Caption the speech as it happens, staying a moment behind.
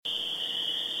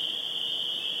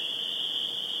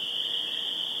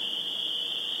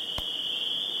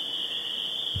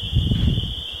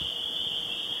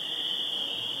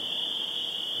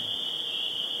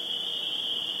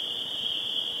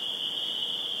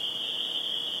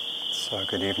So,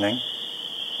 good evening.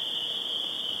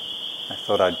 I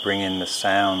thought I'd bring in the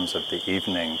sounds of the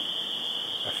evening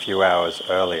a few hours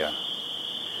earlier.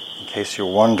 In case you're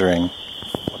wondering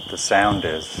what the sound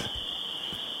is,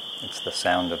 it's the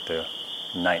sound of the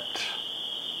night,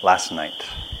 last night,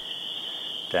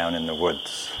 down in the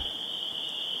woods.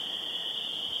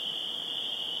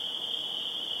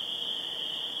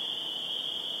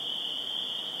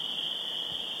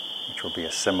 Which will be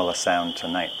a similar sound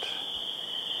tonight.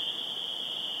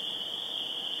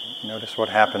 Notice what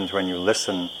happens when you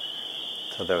listen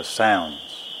to those sounds.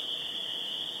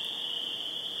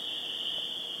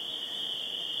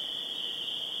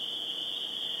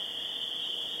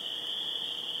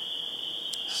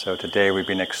 So today we've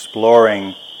been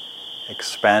expanding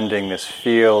this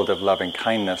field of loving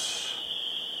kindness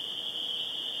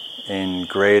in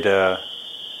greater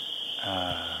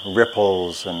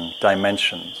ripples and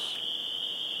dimensions.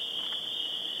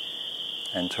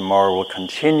 And tomorrow we'll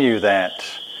continue that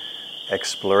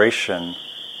exploration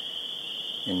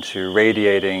into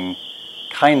radiating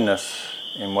kindness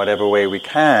in whatever way we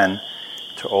can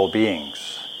to all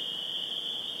beings.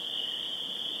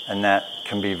 And that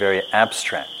can be very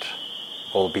abstract,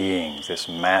 all beings, this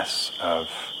mass of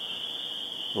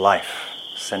life,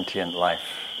 sentient life.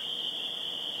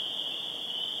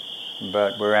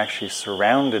 But we're actually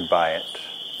surrounded by it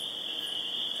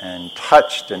and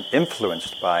touched and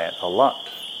influenced by it a lot.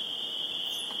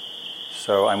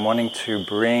 So I'm wanting to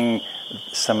bring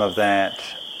some of that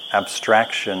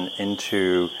abstraction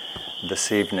into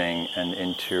this evening and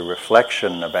into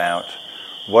reflection about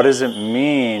what does it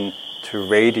mean to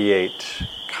radiate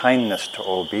kindness to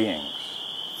all beings?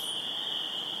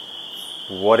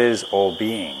 What is all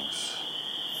beings?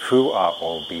 Who are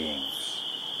all beings?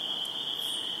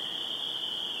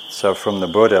 So from the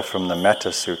Buddha, from the Metta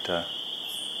Sutta,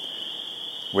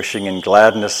 wishing in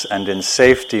gladness and in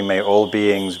safety may all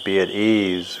beings be at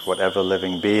ease, whatever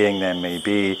living being there may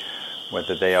be,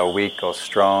 whether they are weak or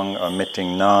strong,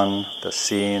 omitting none, the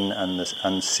seen and the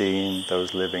unseen,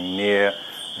 those living near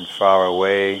and far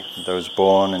away, those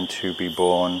born and to be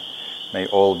born, may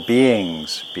all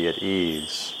beings be at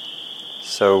ease.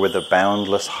 So with a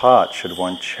boundless heart should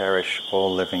one cherish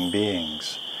all living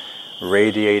beings,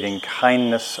 radiating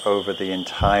kindness over the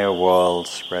entire world,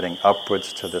 spreading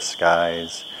upwards to the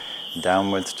skies,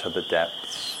 downwards to the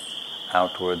depths,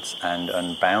 outwards and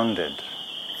unbounded.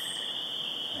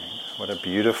 What a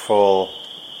beautiful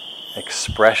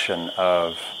expression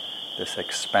of this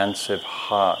expansive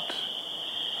heart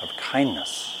of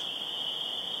kindness.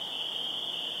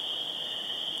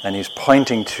 And he's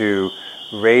pointing to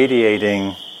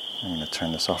radiating. I'm going to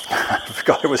turn this off now. I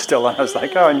forgot it was still on. I was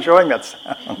like, enjoying that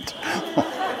sound.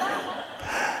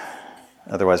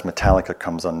 Otherwise Metallica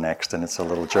comes on next and it's a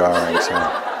little jarring. So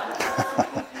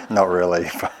not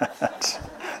really, but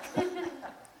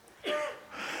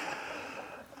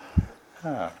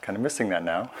I'm kind of missing that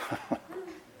now.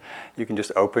 You can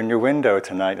just open your window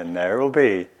tonight and there it will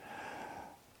be.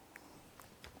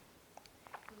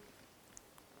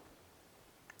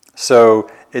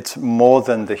 So it's more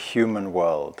than the human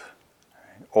world.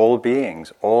 All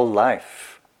beings, all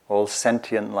life, all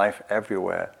sentient life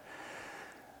everywhere.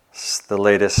 The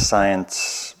latest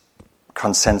science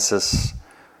consensus,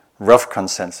 rough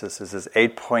consensus, is there's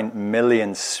 8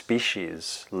 million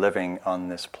species living on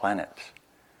this planet.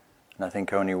 And I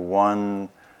think only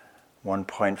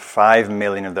 1.5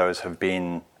 million of those have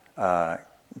been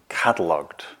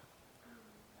catalogued.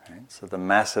 Right? So the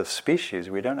massive species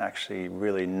we don't actually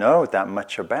really know that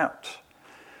much about.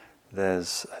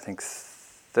 There's, I think,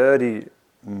 30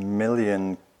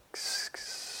 million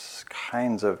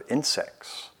kinds of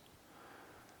insects.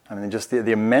 I mean, just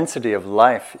the immensity of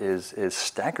life is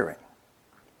staggering.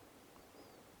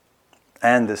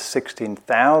 And there's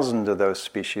 16,000 of those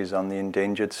species on the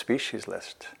endangered species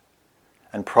list.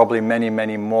 And probably many,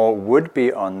 many more would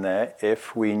be on there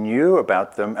if we knew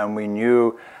about them and we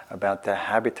knew about their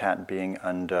habitat being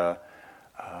under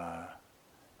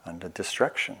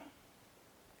destruction.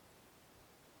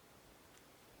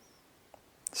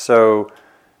 So,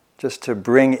 just to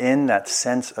bring in that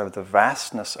sense of the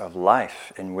vastness of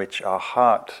life in which our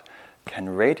heart can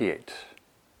radiate.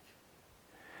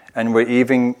 And we're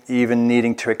even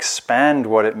needing to expand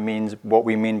what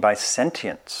we mean by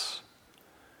sentience.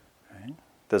 Right?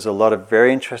 There's a lot of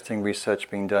very interesting research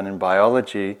being done in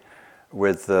biology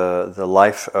with the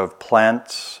life of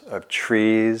plants, of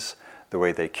trees, the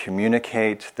way they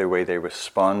communicate, the way they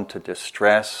respond to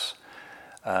distress,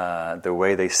 the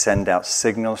way they send out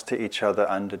signals to each other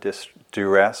under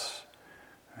duress.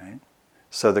 Right?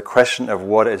 So the question of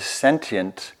what is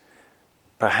sentient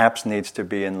perhaps needs to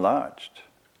be enlarged.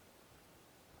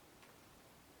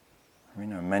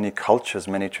 Many cultures,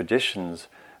 many traditions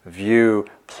view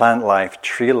plant life,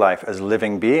 tree life as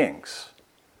living beings,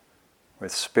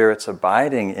 with spirits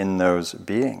abiding in those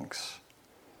beings.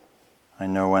 I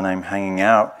know when I'm hanging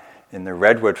out in the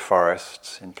redwood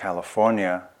forests in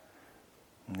California,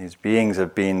 and these beings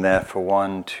have been there for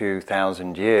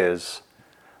 1,000-2,000 years,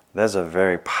 there's a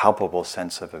very palpable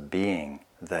sense of a being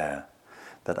there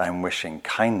that I'm wishing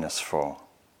kindness for,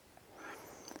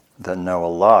 that know a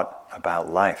lot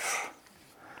about life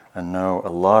and know a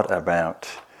lot about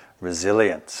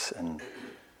resilience and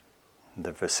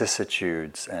the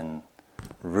vicissitudes and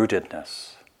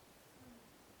rootedness.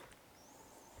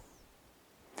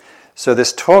 So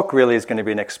this talk really is going to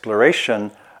be an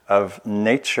exploration of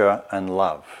nature and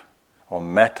love, or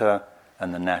metta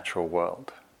and the natural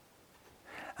world.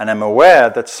 And I'm aware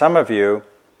that some of you,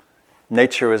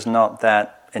 nature is not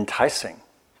that enticing,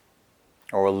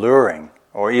 or alluring,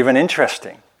 or even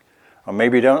interesting, or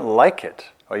maybe you don't like it,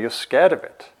 or you're scared of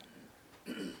it.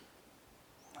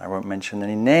 I won't mention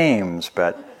any names,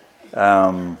 but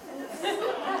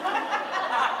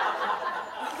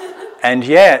and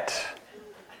yet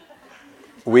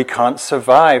we can't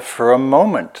survive for a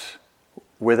moment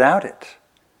without it,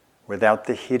 without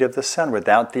the heat of the sun,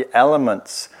 without the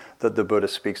elements that the Buddha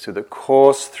speaks to, that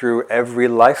course through every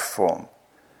life form.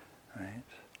 Right?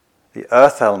 The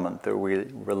earth element that we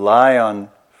rely on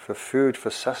for food,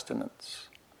 for sustenance.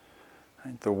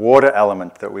 Right? The water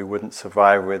element that we wouldn't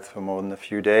survive with for more than a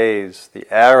few days. The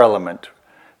air element,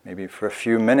 maybe for a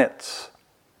few minutes.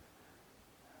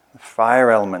 The fire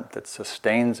element that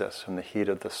sustains us from the heat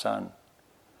of the sun.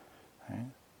 Right?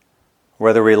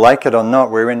 Whether we like it or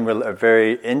not, we're in a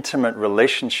very intimate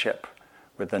relationship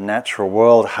with the natural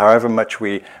world, however much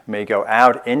we may go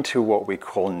out into what we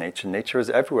call nature. Nature is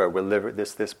everywhere.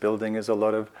 This building is a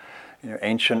lot of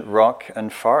ancient rock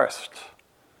and forest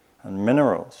and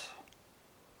minerals.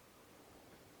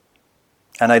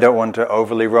 And I don't want to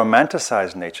overly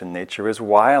romanticize nature. Nature is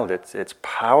wild, it's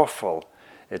powerful,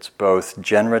 it's both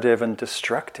generative and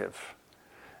destructive.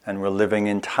 And we're living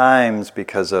in times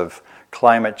because of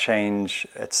climate change,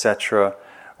 etc.,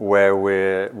 where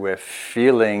we're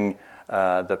feeling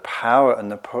the power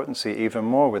and the potency even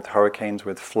more with hurricanes,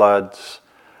 with floods,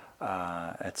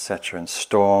 etc., and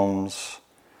storms.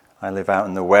 I live out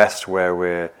in the West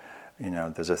where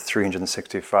there's a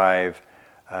 365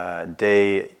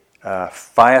 day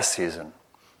fire season.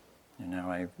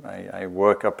 I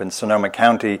work up in Sonoma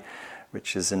County,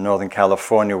 which is in Northern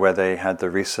California, where they had the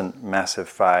recent massive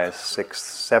fires,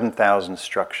 7,000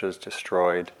 structures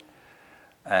destroyed,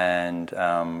 and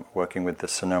working with the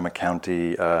Sonoma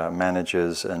County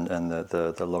managers and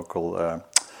the local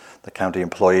the county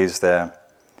employees there.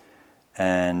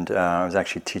 And I was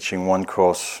actually teaching one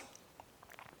course,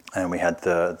 and we had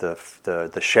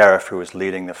the sheriff who was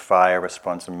leading the fire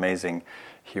response, amazing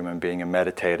human being, a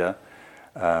meditator.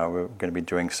 We're going to be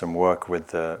doing some work with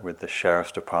the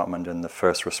sheriff's department and the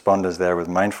first responders there with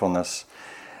mindfulness.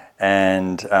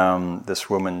 And this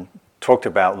woman talked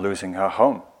about losing her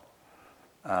home.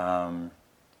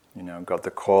 Got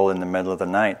the call in the middle of the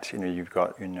night. You've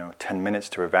got 10 minutes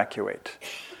to evacuate,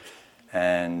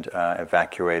 and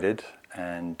evacuated,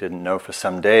 and didn't know for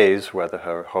some days whether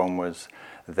her home was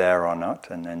there or not.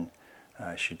 And then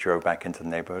she drove back into the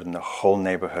neighborhood, and the whole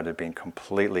neighborhood had been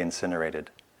completely incinerated.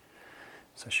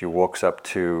 So she walks up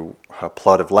to her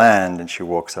plot of land, and she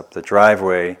walks up the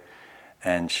driveway,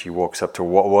 and she walks up to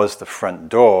what was the front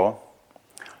door,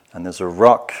 and there's a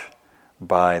rock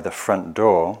by the front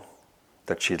door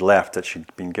that she'd left, that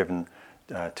she'd been given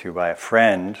to by a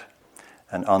friend,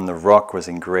 and on the rock was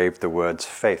engraved the words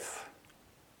faith.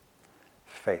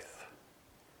 Faith.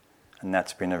 And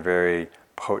that's been a very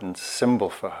potent symbol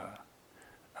for her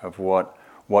of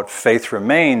what faith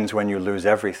remains when you lose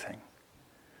everything.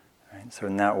 Right? So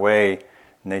in that way,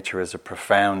 nature is a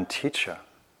profound teacher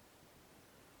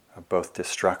of both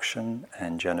destruction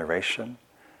and generation.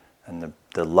 And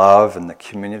the love and the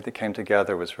community that came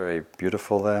together was very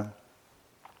beautiful there.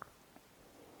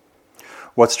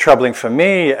 What's troubling for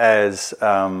me as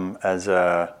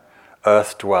a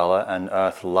earth dweller and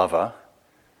earth lover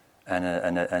and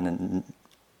a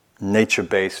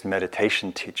nature-based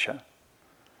meditation teacher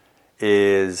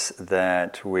is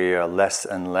that we are less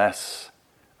and less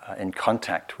in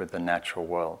contact with the natural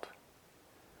world.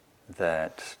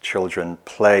 That children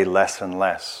play less and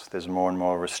less. There's more and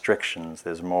more restrictions.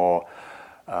 There's more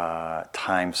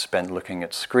time spent looking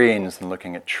at screens than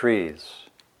looking at trees.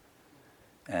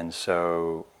 And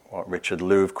so what Richard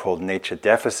Louv called nature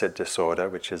deficit disorder,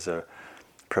 which is a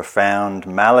profound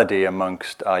malady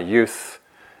amongst our youth,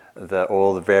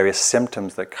 all the various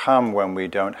symptoms that come when we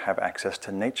don't have access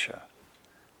to nature.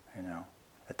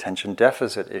 attention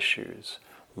deficit issues,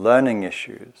 learning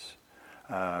issues,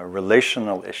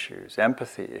 relational issues,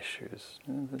 empathy issues.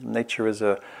 Nature is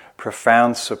a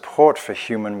profound support for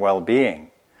human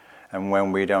well-being. And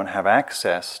when we don't have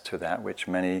access to that, which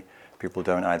many people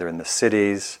don't either in the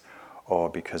cities or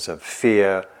because of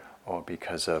fear or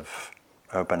because of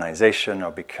urbanization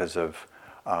or because of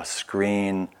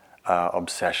screen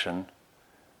obsession,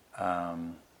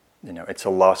 it's a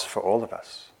loss for all of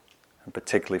us, and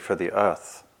particularly for the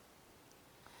earth.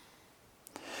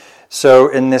 So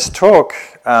in this talk,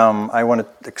 I want to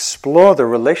explore the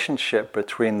relationship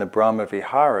between the Brahma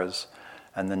Viharas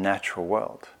and the natural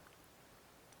world.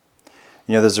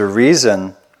 There's a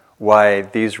reason why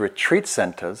these retreat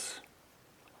centers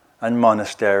and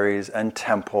monasteries and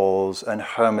temples and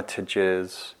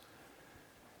hermitages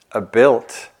are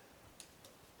built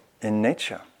in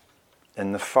nature,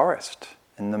 in the forest,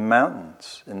 in the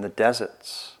mountains, in the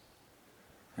deserts,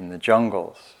 in the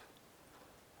jungles.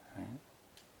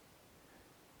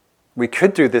 We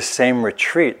could do this same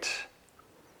retreat,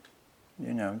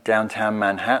 downtown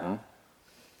Manhattan,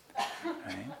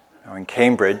 right? Or in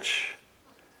Cambridge,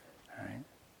 right?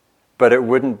 But it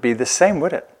wouldn't be the same,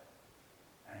 would it?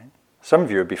 Right? Some of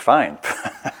you would be fine,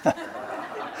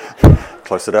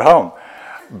 closer to home.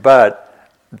 But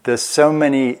there's so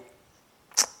many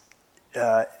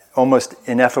almost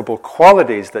ineffable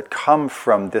qualities that come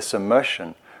from this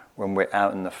immersion when we're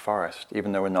out in the forest,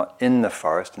 even though we're not in the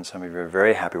forest, and some of you are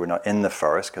very happy we're not in the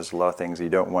forest, because a lot of things you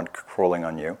don't want crawling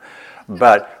on you.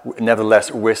 But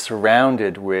nevertheless, we're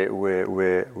surrounded,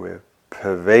 we're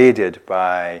pervaded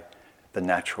by the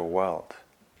natural world.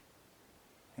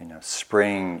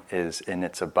 Spring is in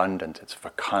its abundance, it's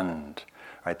fecund.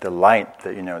 Right? The light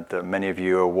that many of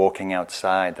you are walking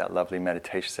outside, that lovely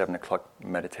meditation, 7 o'clock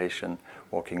meditation,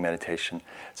 walking meditation.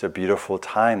 It's a beautiful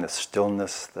time, the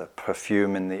stillness, the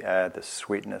perfume in the air, the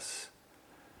sweetness.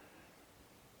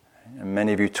 And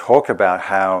many of you talk about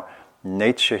how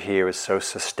nature here is so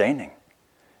sustaining.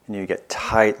 And you get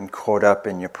tight and caught up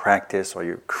in your practice, or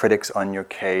your critics on your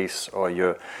case, or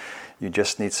you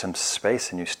just need some space,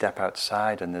 and you step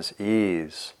outside and there's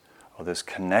ease, or there's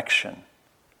connection,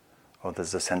 or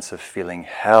there's a sense of feeling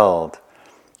held,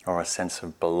 or a sense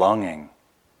of belonging.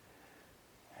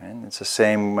 And it's the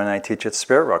same when I teach at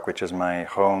Spirit Rock, which is my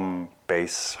home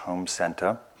base, home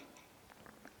center.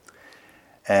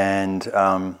 And,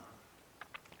 I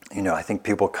think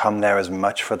people come there as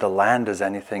much for the land as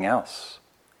anything else.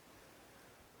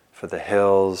 For the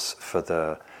hills, for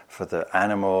the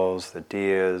animals, the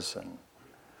deers. And,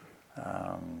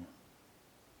 I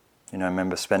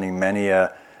remember spending many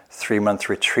a 3-month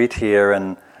retreat here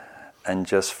and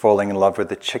just falling in love with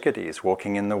the chickadees,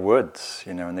 walking in the woods,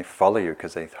 and they follow you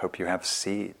because they hope you have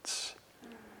seeds.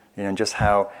 And just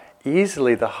how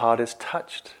easily the heart is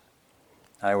touched.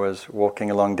 I was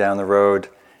walking along down the road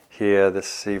here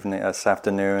this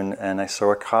afternoon, and I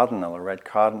saw a red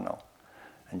cardinal,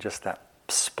 and just that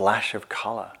splash of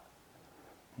color.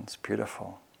 It's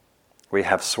beautiful. We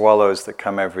have swallows that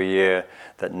come every year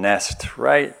that nest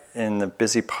right in the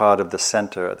busy part of the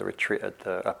center of the retreat, at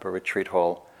the upper retreat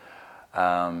hall.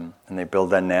 And they build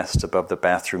their nest above the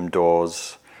bathroom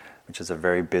doors, which is a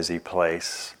very busy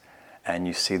place. And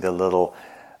you see the little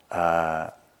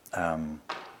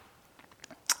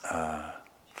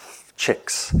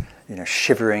chicks,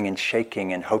 shivering and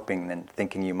shaking and hoping and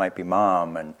thinking you might be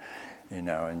mom, and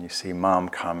and you see mom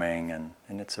coming, and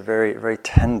it's a very, very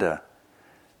tender,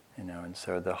 and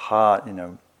so the heart,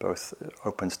 both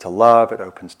opens to love, it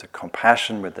opens to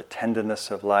compassion with the tenderness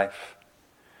of life.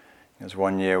 Because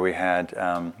one year we had,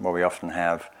 we often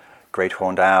have great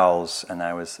horned owls, and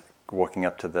I was walking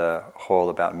up to the hall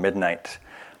about midnight,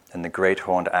 and the great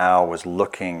horned owl was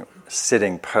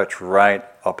sitting perched right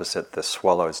opposite the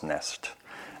swallow's nest,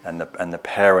 and the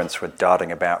parents were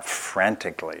darting about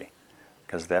frantically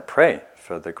because they're prey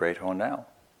for the great horned owl.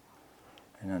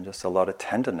 Just a lot of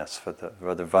tenderness for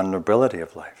the vulnerability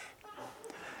of life.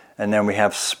 And then we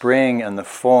have spring and the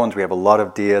fawns. We have a lot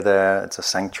of deer there. It's a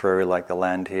sanctuary like the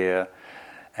land here.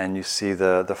 And you see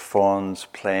the fawns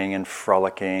playing and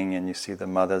frolicking, and you see the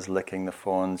mothers licking the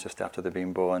fawns just after they've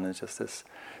been born. It's just this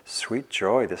sweet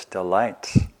joy, this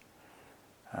delight.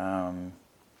 And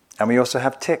we also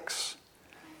have ticks.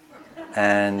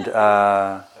 And,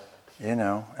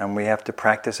 and we have to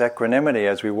practice equanimity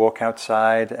as we walk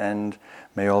outside, and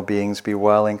may all beings be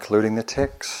well, including the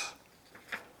ticks.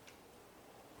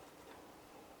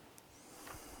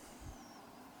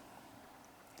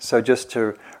 So just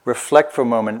to reflect for a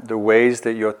moment the ways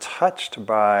that you're touched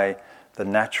by the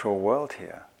natural world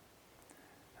here.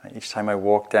 Each time I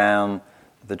walk down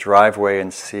the driveway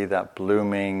and see that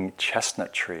blooming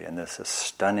chestnut tree, and there's this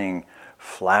stunning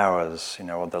flowers,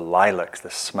 or the lilacs, the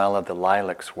smell of the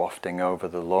lilacs wafting over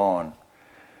the lawn.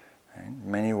 In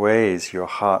many ways your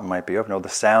heart might be open. Or the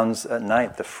sounds at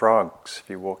night, the frogs, if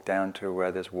you walk down to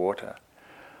where there's water,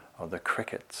 or the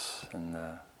crickets and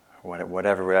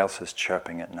whatever else is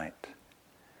chirping at night.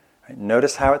 Right?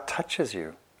 Notice how it touches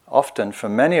you. Often, for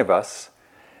many of us,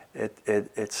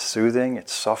 it's soothing,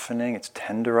 it's softening, it's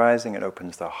tenderizing, it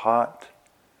opens the heart.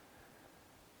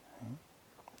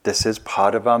 This is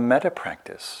part of our metta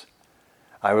practice.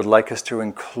 I would like us to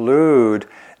include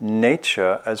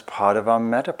nature as part of our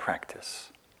metta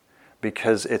practice,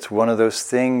 because it's one of those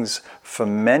things for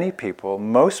many people,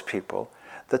 most people,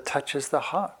 that touches the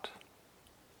heart.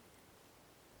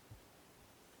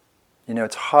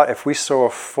 It's hard. If we saw a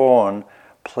fawn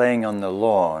playing on the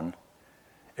lawn,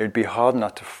 it would be hard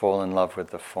not to fall in love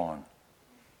with the fawn,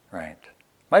 right?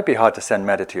 Might be hard to send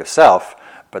metta to yourself,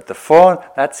 but the fawn,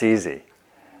 that's easy,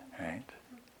 right?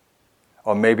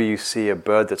 Or maybe you see a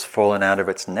bird that's fallen out of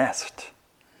its nest,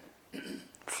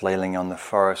 flailing on the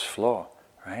forest floor,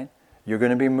 right? You're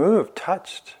going to be moved,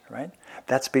 touched, right?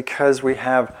 That's because we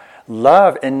have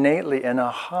love innately in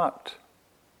our heart.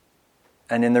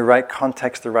 And in the right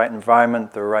context, the right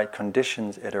environment, the right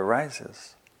conditions, it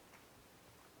arises.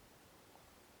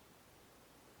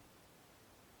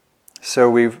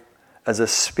 So as a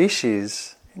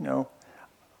species,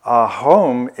 our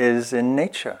home is in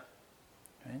nature.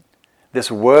 Right?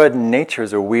 This word nature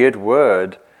is a weird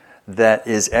word that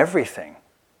is everything.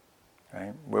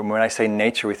 Right? When I say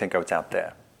nature, we think, it's out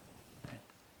there.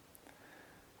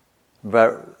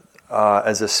 But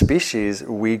as a species,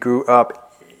 we grew up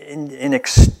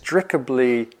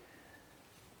inextricably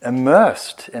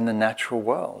immersed in the natural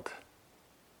world.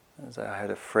 As I had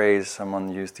a phrase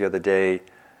someone used the other day,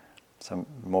 some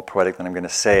more poetic than I'm going to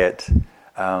say it,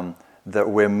 that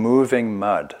we're moving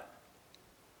mud,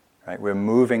 right? We're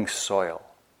moving soil.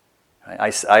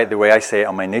 Right? The way I say it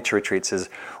on my nature retreats is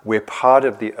we're part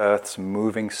of the earth's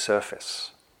moving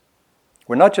surface.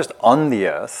 We're not just on the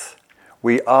earth,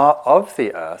 we are of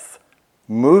the earth,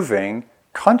 moving,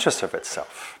 conscious of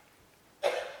itself.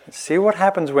 See what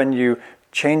happens when you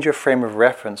change your frame of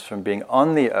reference from being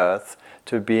on the earth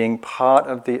to being part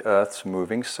of the earth's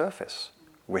moving surface,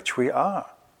 which we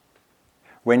are.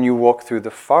 When you walk through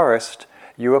the forest,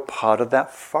 you are part of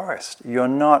that forest. You're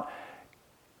not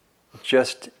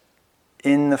just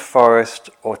in the forest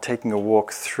or taking a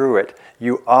walk through it.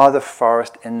 You are the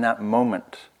forest in that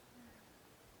moment.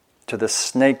 To the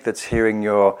snake that's hearing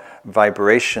your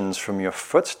vibrations from your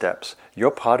footsteps,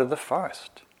 you're part of the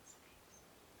forest.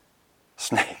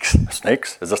 Snakes?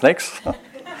 Snakes? Is there snakes?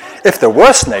 If there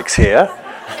were snakes here,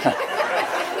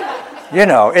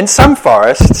 in some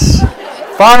forests,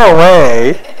 far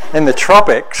away in the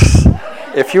tropics,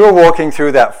 if you were walking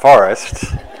through that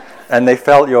forest and they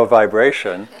felt your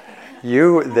vibration,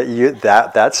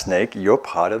 that snake, you're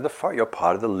part of the forest. You're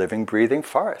part of the living, breathing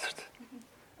forest.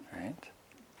 Right?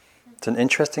 It's an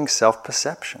interesting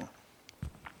self-perception.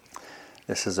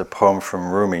 This is a poem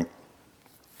from Rumi.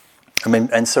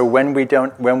 And so when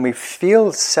we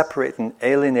feel separated and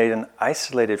alienated and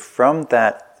isolated from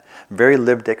that very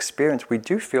lived experience, we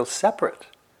do feel separate.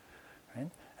 Right?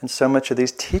 And so much of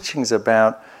these teachings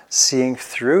about seeing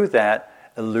through that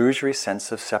illusory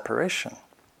sense of separation.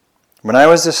 When I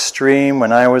was the stream,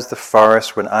 when I was the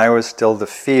forest, when I was still the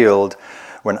field,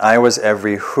 when I was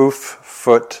every hoof,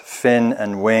 foot, fin,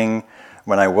 and wing,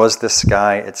 when I was the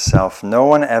sky itself, no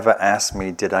one ever asked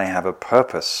me, did I have a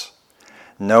purpose?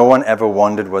 No one ever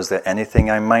wondered, was there anything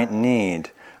I might need?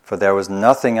 For there was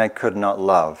nothing I could not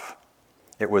love.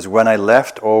 It was when I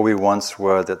left all we once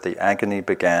were that the agony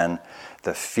began,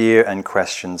 the fear and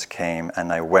questions came,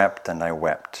 and I wept,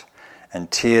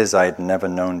 and tears I had never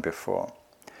known before.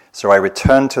 So I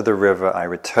returned to the river, I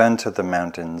returned to the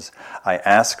mountains, I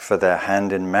asked for their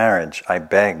hand in marriage, I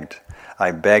begged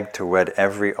to wed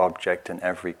every object and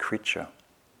every creature.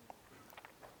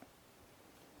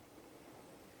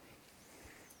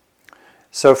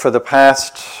 So for the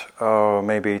past,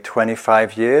 maybe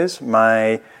 25 years,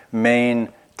 my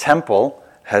main temple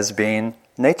has been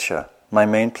nature. My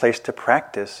main place to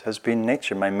practice has been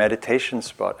nature. My meditation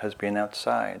spot has been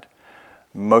outside.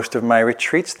 Most of my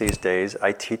retreats these days,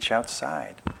 I teach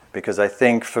outside. Because I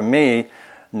think, for me,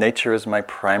 nature is my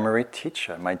primary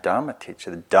teacher, my Dharma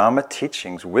teacher. The Dharma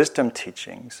teachings, wisdom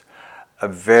teachings, are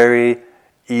very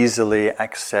easily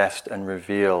accessed and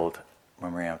revealed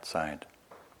when we're outside.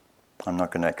 I'm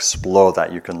not going to explore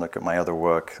that. You can look at my other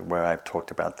work where I've talked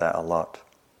about that a lot.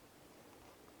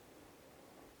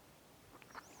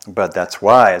 But that's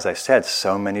why, as I said,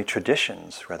 so many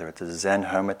traditions, whether it's the Zen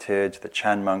hermitage, the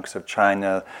Chan monks of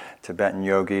China, Tibetan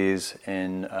yogis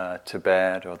in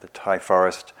Tibet, or the Thai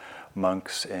forest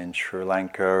monks in Sri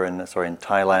Lanka, in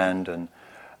Thailand,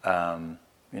 and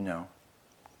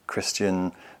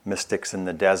Christian mystics in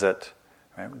the desert,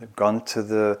 right? They've gone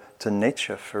to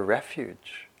nature for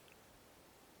refuge,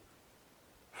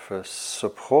 for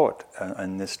support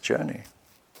in this journey.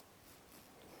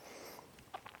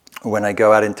 When I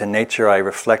go out into nature, I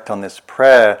reflect on this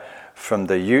prayer from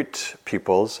the Ute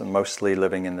peoples, mostly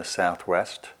living in the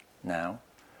Southwest now.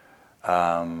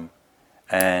 And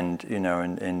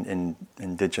in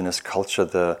indigenous culture,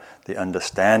 the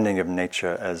understanding of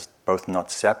nature as both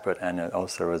not separate and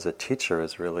also as a teacher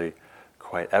is really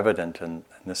quite evident. And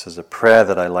this is a prayer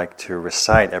that I like to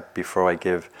recite before I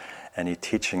give any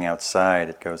teaching outside.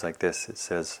 It goes like this. It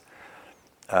says,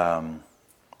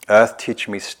 "Earth, teach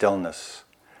me stillness,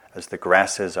 as the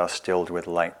grasses are stilled with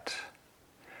light.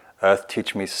 Earth,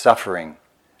 teach me suffering,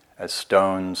 as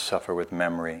stones suffer with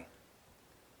memory.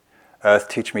 Earth,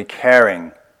 teach me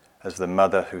caring, as the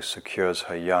mother who secures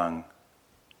her young.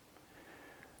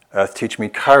 Earth, teach me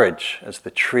courage, as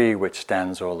the tree which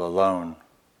stands all alone.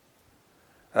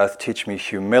 Earth, teach me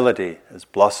humility, as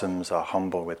blossoms are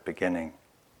humble with beginning.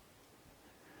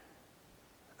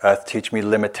 Earth, teach me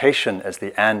limitation, as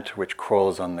the ant which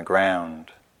crawls on the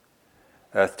ground.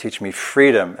 Earth, teach me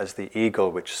freedom as the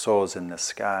eagle which soars in the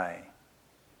sky.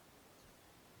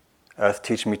 Earth,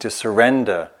 teach me to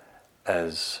surrender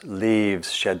as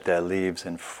leaves shed their leaves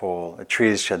in fall,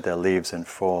 trees shed their leaves in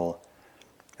fall.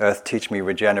 Earth, teach me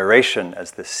regeneration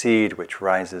as the seed which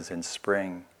rises in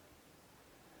spring.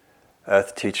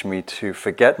 Earth, teach me to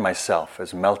forget myself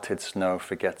as melted snow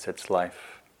forgets its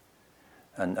life.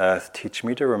 And earth, teach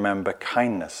me to remember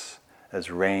kindness as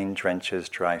rain drenches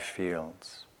dry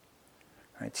fields."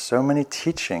 Right? So many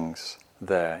teachings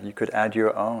there. You could add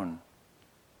your own.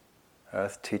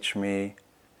 Earth, teach me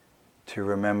to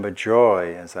remember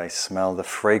joy as I smell the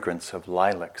fragrance of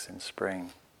lilacs in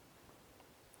spring.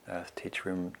 Earth, teach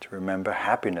me to remember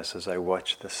happiness as I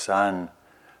watch the sun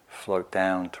float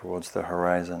down towards the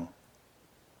horizon.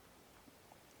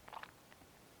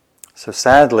 So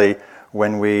sadly,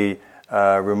 when we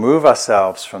remove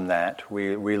ourselves from that,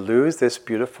 we lose this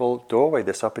beautiful doorway,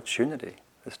 this opportunity.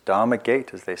 This Dharma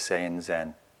gate, as they say in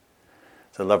Zen.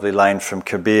 It's a lovely line from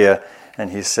Kabir, and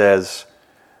he says,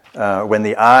 "When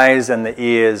the eyes and the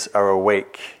ears are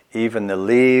awake, even the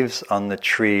leaves on the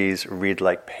trees read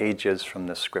like pages from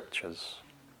the scriptures."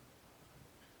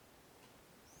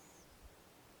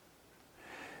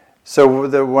 So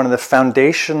one of the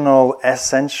foundational,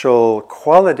 essential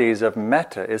qualities of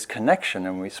metta is connection,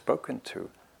 and we've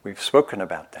spoken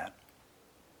about that.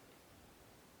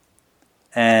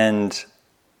 And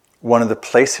one of the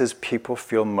places people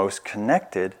feel most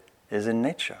connected is in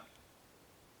nature.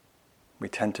 We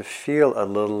tend to feel a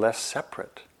little less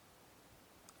separate,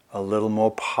 a little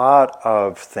more part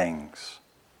of things.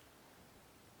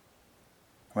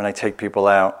 When I take people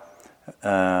out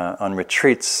on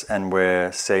retreats and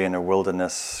we're, say, in a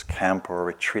wilderness camp or a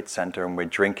retreat center and we're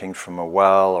drinking from a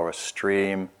well or a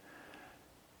stream,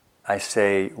 I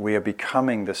say we are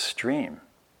becoming the stream.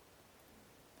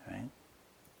 Right?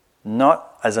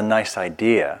 Not as a nice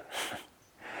idea.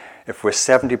 If we're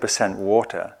 70%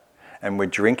 water and we're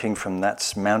drinking from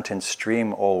that mountain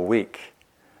stream all week,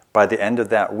 by the end of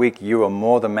that week you are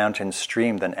more the mountain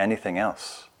stream than anything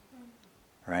else.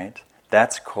 Right?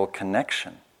 That's called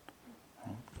connection.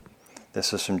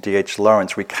 This is from D.H.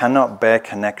 Lawrence. We cannot bear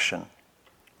connection.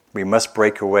 We must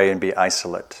break away and be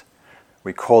isolate.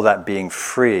 We call that being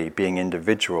free, being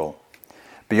individual.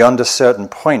 Beyond a certain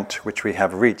point which we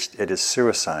have reached, it is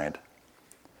suicide.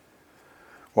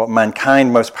 What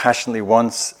mankind most passionately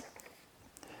wants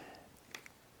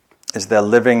is their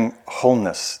living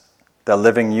wholeness, their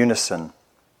living unison,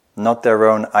 not their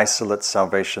own isolate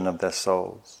salvation of their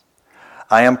souls.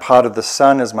 I am part of the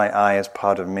sun as my eye is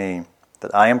part of me,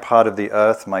 that I am part of the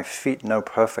earth my feet know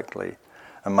perfectly,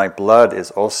 and my blood is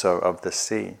also of the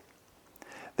sea.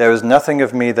 There is nothing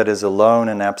of me that is alone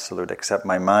and absolute except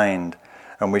my mind,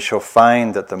 and we shall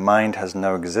find that the mind has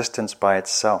no existence by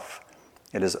itself.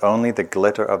 It is only the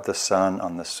glitter of the sun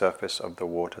on the surface of the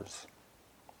waters.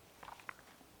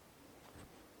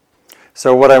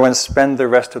 So what I want to spend the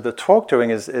rest of the talk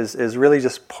doing is really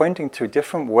just pointing to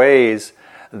different ways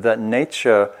that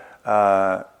nature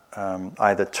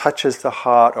either touches the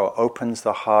heart or opens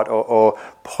the heart or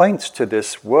points to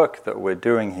this work that we're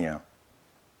doing here.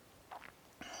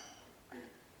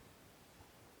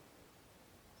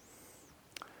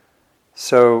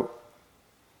 So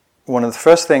one of the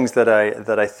first things that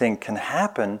I think can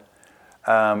happen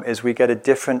is we get a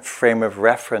different frame of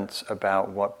reference about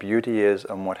what beauty is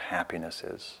and what happiness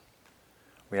is.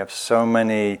 We have so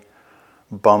many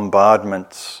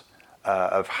bombardments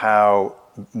of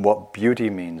what beauty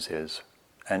means is,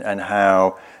 and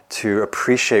how to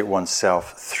appreciate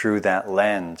oneself through that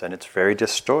lens, and it's very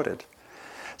distorted.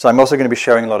 So I'm also going to be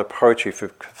sharing a lot of poetry.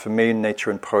 For me,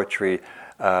 nature and poetry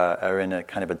are in a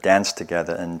kind of a dance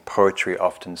together, and poetry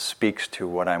often speaks to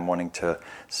what I'm wanting to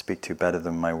speak to better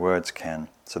than my words can.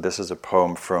 So this is a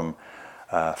poem from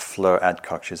Fleur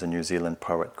Adcock. She's a New Zealand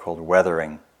poet, called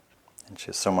Weathering. And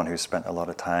she's someone who spent a lot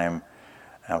of time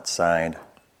outside.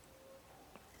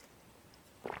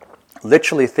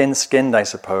 Literally thin-skinned, I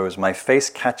suppose, my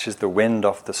face catches the wind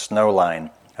off the snow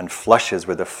line and flushes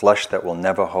with a flush that will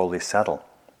never wholly settle.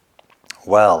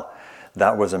 Well,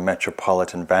 that was a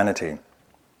metropolitan vanity.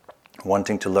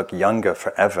 Wanting to look younger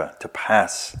forever, to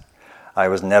pass. I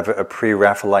was never a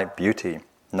pre-Raphaelite beauty,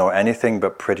 nor anything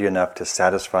but pretty enough to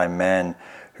satisfy men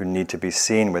who need to be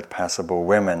seen with passable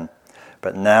women.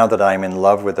 But now that I'm in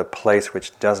love with a place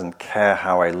which doesn't care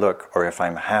how I look or if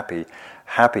I'm happy,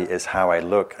 happy is how I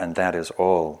look, and that is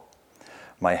all.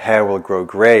 My hair will grow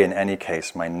grey in any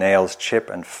case, my nails chip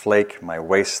and flake, my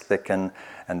waist thicken,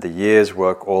 and the years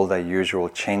work all their usual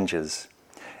changes.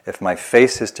 If my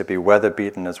face is to be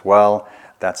weather-beaten as well,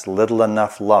 that's little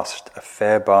enough lost, a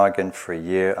fair bargain for a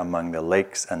year among the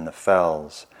lakes and the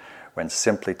fells, when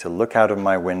simply to look out of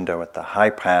my window at the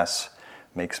high pass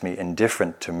makes me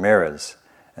indifferent to mirrors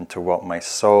and to what my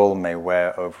soul may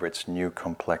wear over its new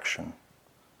complexion.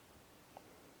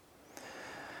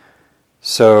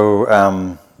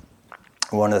 So,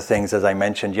 one of the things, as I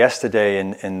mentioned yesterday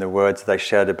in the words that I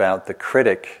shared about the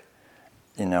critic,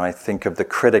 I think of the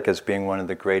critic as being one of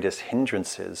the greatest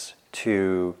hindrances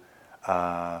to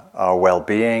our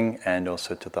well-being and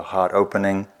also to the heart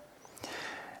opening.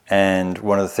 And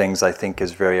one of the things I think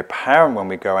is very apparent when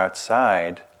we go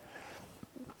outside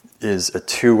is a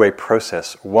two-way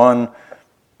process. One,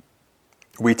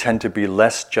 we tend to be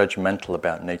less judgmental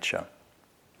about nature.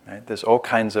 Right? There's all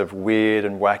kinds of weird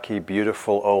and wacky,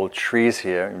 beautiful old trees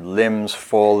here, limbs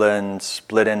fallen,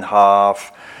 split in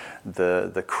half,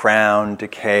 the crown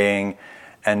decaying,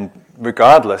 and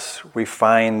regardless, we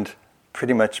find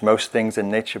pretty much most things in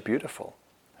nature beautiful.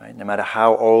 Right? No matter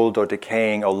how old or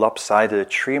decaying or lopsided a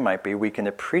tree might be, we can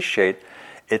appreciate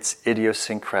its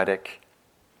idiosyncratic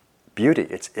beauty,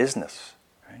 its isness.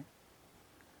 Right?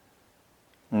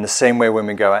 In the same way, when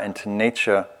we go out into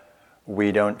nature,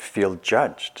 we don't feel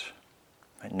judged.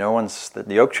 Right?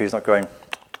 The oak tree is not going,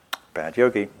 bad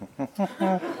yogi,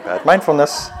 bad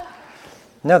mindfulness.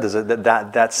 No, there's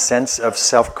that sense of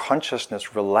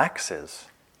self-consciousness relaxes.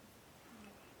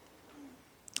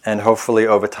 And hopefully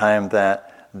over time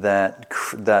that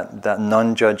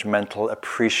non-judgmental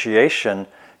appreciation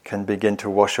can begin to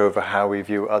wash over how we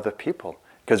view other people.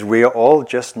 Because we are all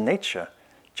just nature,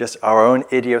 just our own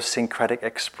idiosyncratic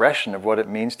expression of what it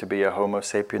means to be a Homo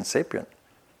sapiens sapient.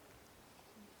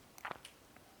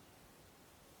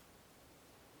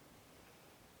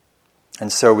 And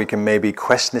so we can maybe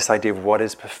question this idea of what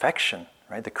is perfection,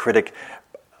 right? The critic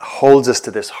holds us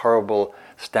to this horrible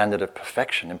standard of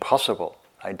perfection, impossible,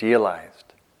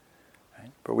 idealized. Right?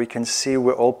 But we can see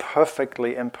we're all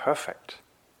perfectly imperfect,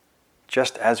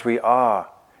 just as we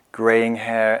are, graying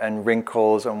hair and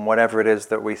wrinkles and whatever it is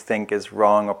that we think is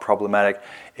wrong or problematic.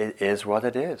 It is what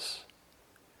it is.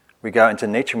 We go out into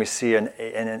nature and we see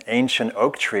an ancient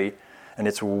oak tree, and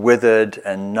it's withered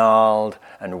and gnarled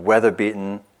and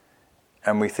weather-beaten,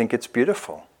 and we think it's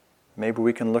beautiful. Maybe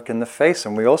we can look in the face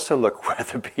and we also look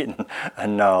weather-beaten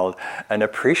and gnarled and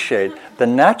appreciate the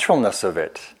naturalness of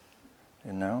it,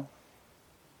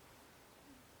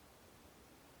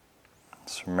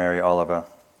 It's from Mary Oliver,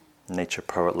 Nature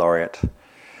Poet Laureate.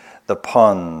 The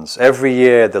ponds. Every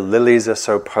year the lilies are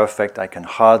so perfect I can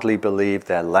hardly believe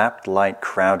their lapped light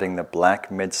crowding the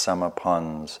black midsummer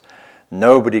ponds.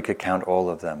 Nobody could count all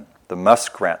of them. The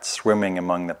muskrats swimming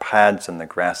among the pads and the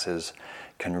grasses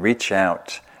can reach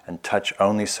out and touch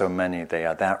only so many. They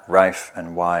are that rife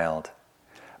and wild.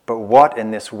 But what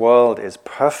in this world is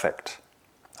perfect?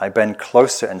 I bend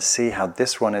closer and see how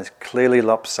this one is clearly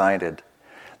lopsided.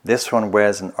 This one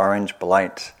wears an orange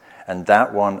blight, and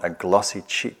that one a glossy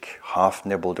cheek, half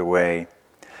nibbled away,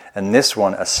 and this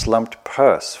one a slumped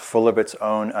purse full of its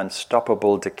own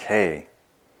unstoppable decay.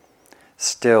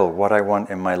 Still, what I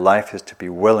want in my life is to be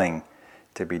willing,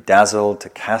 to be dazzled, to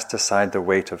cast aside the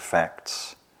weight of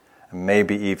facts, and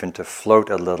maybe even to float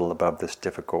a little above this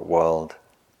difficult world.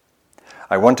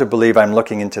 I want to believe I'm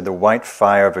looking into the white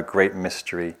fire of a great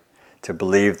mystery, to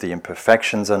believe the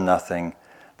imperfections are nothing,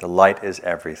 the light is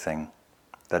everything.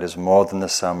 that is more than the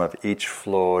sum of each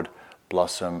flawed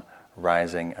blossom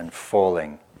rising and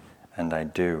falling, and I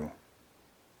do.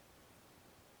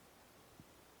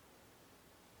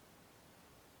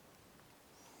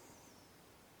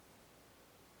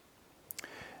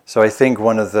 So I think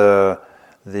one of the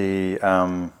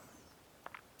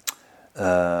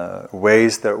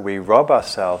ways that we rob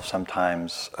ourselves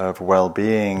sometimes of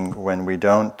well-being when we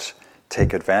don't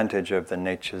take advantage of the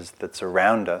natures that's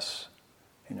around us,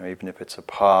 even if it's a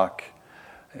park,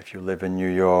 if you live in New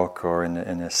York or in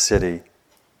a city,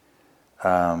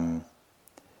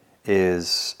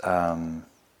 is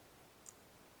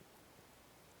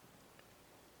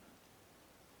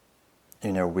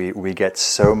we get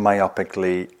so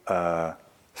myopically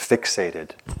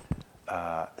fixated,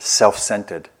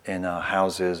 self-centered in our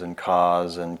houses and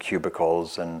cars and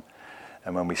cubicles, and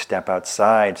when we step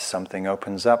outside, something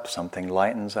opens up, something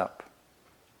lightens up.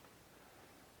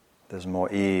 There's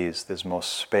more ease, there's more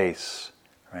space,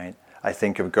 right? I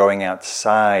think of going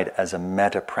outside as a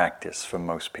metta practice for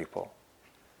most people,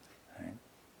 right?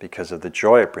 Because of the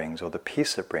joy it brings, or the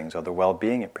peace it brings, or the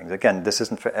well-being it brings. Again, this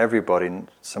isn't for everybody.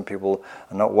 Some people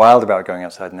are not wild about going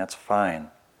outside, and that's fine.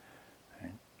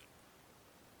 Right?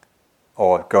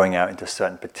 Or going out into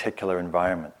certain particular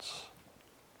environments.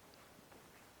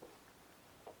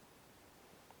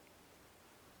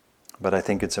 But I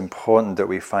think it's important that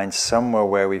we find somewhere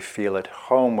where we feel at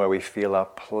home, where we feel our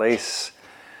place.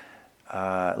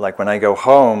 Like when I go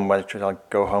home, I'll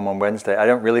go home on Wednesday, I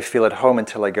don't really feel at home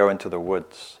until I go into the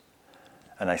woods.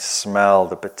 And I smell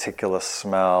the particular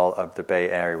smell of the Bay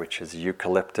Area, which is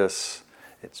eucalyptus,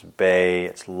 it's bay,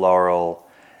 it's laurel,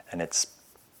 and it's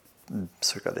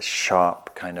sort of got this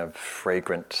sharp kind of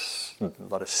fragrant, a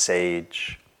lot of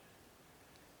sage.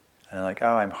 And I'm like,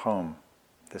 oh, I'm home.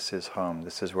 This is home.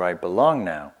 This is where I belong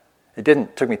now. It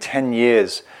took me 10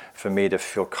 years for me to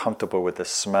feel comfortable with the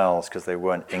smells because they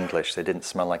weren't English. They didn't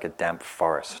smell like a damp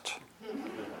forest.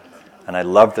 And I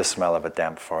love the smell of a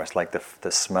damp forest, like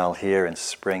the smell here in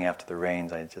spring after the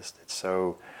rains. It's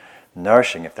so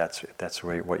nourishing if that's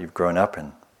what you've grown up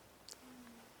in.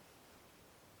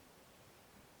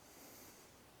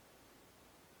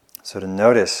 So to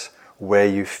notice where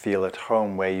you feel at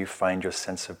home, where you find your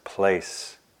sense of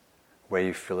place, where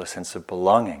you feel a sense of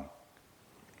belonging.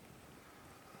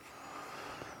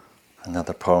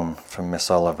 Another poem from Miss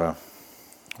Oliver,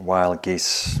 Wild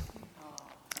Geese,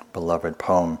 beloved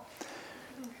poem.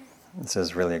 This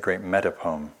is really a great metta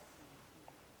poem,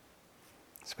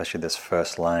 especially this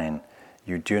first line.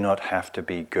 You do not have to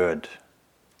be good.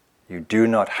 You do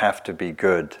not have to be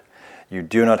good. You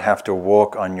do not have to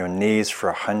walk on your knees for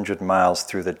 100 miles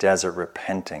through the desert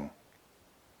repenting.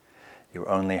 You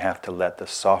only have to let the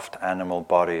soft animal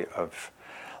body of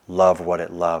love what it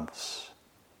loves.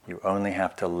 You only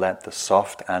have to let the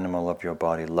soft animal of your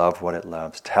body love what it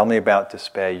loves. Tell me about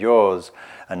despair, yours,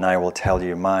 and I will tell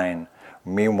you mine.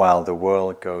 Meanwhile, the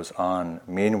world goes on.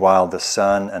 Meanwhile, the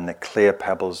sun and the clear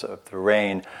pebbles of the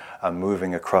rain are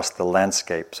moving across the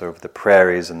landscapes, over the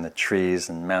prairies and the trees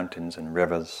and mountains and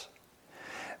rivers.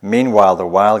 Meanwhile, the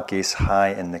wild geese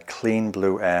high in the clean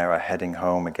blue air are heading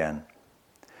home again.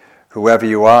 Whoever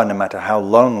you are, no matter how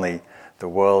lonely, the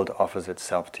world offers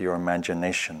itself to your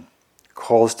imagination,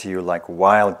 calls to you like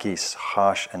wild geese,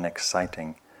 harsh and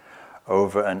exciting,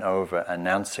 over and over,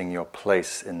 announcing your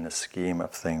place in the scheme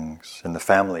of things, in the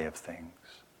family of things.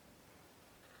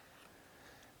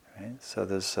 Right? So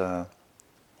there's,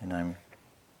 I'm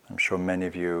sure many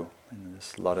of you,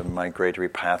 there's a lot of migratory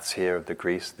paths here of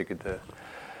the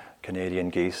Canadian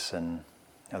geese and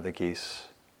other geese.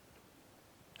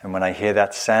 And when I hear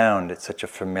that sound, it's such a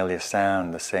familiar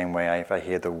sound, the same way if I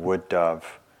hear the wood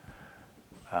dove,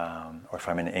 or if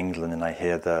I'm in England and I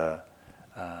hear the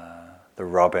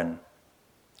robin,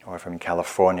 or if I'm in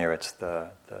California, it's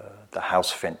the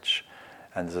house finch.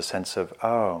 And there's a sense of,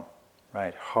 oh,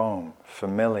 right, home,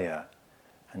 familiar,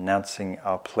 announcing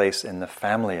our place in the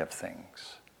family of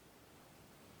things.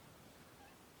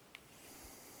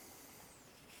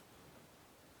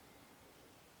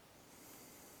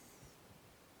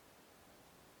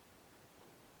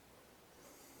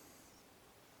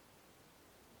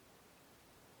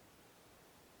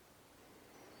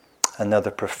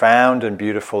 Another profound and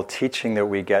beautiful teaching that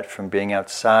we get from being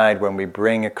outside when we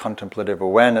bring a contemplative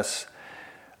awareness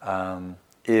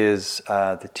is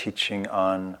the teaching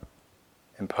on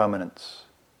impermanence,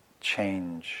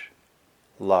 change,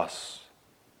 loss,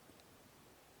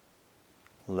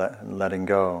 letting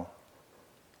go.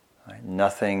 Right?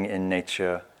 Nothing in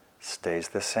nature stays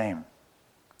the same.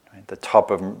 Right? The top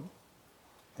of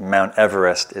Mount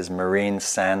Everest is marine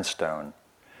sandstone.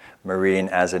 Marine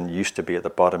as in used to be at the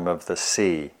bottom of the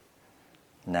sea.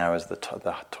 now is the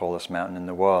tallest mountain in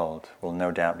the world, will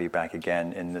no doubt be back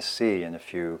again in the sea in a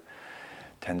few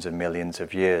tens of millions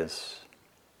of years.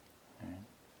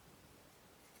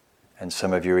 And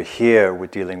some of you are here, we're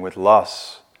dealing with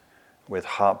loss, with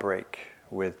heartbreak,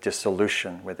 with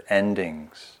dissolution, with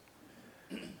endings.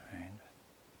 Right?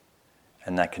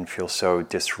 And that can feel so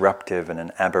disruptive and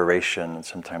an aberration, and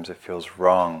sometimes it feels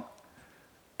wrong,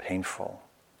 painful.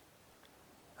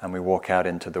 And we walk out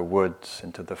into the woods,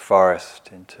 into the forest,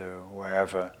 into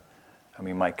wherever, and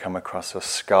we might come across a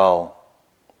skull.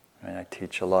 And I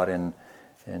teach a lot in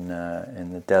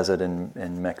the desert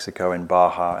in Mexico, in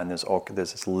Baja, and there's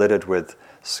it's littered with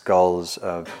skulls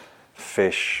of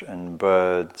fish and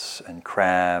birds and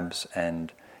crabs,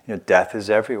 and death is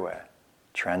everywhere,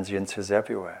 transience is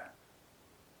everywhere,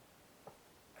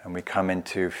 and we come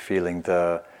into feeling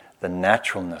the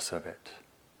naturalness of it,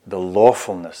 the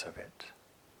lawfulness of it,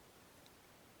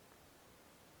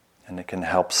 and it can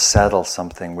help settle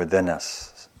something within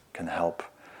us, can help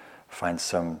find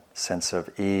some sense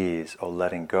of ease or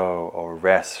letting go or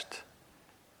rest,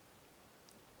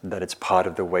 that it's part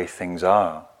of the way things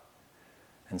are.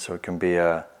 And so it can be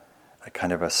a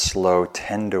kind of a slow,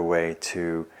 tender way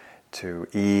to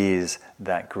ease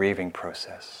that grieving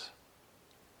process.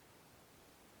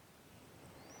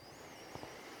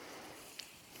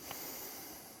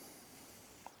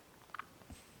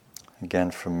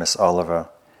 Again from Miss Oliver,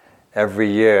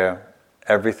 every year,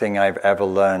 everything I've ever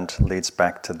learned leads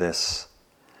back to this.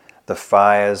 The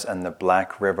fires and the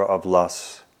black river of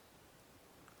loss,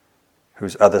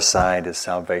 whose other side is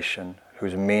salvation,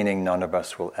 whose meaning none of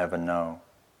us will ever know.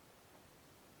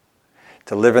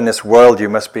 To live in this world, you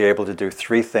must be able to do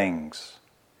three things.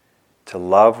 To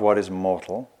love what is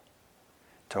mortal,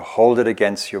 to hold it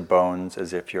against your bones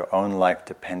as if your own life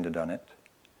depended on it,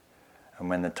 and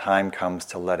when the time comes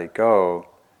to let it go,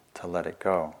 to let it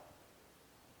go.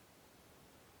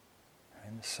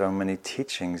 So many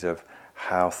teachings of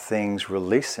how things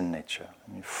release in nature.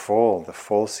 I mean, the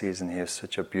fall season here is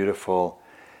such a beautiful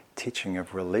teaching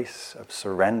of release, of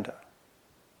surrender.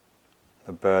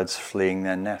 The birds fleeing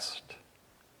their nest.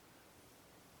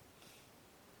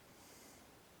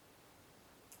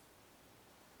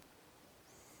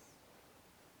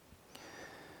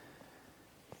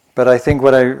 But I think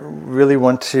what I really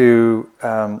want to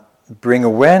bring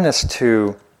awareness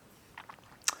to,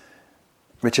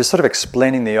 which is sort of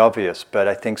explaining the obvious, but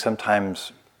I think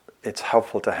sometimes it's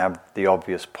helpful to have the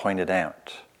obvious pointed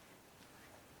out.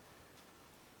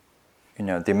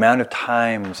 The amount of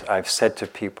times I've said to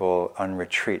people on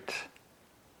retreat,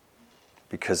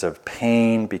 because of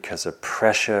pain, because of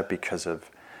pressure, because of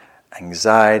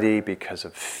anxiety, because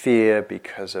of fear,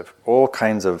 because of all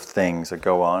kinds of things that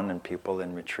go on in people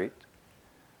in retreat,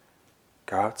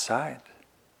 go outside,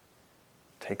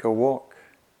 take a walk,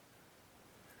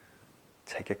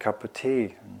 take a cup of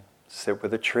tea, and sit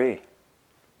with a tree.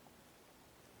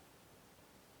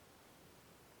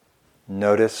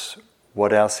 Notice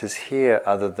what else is here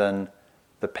other than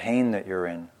the pain that you're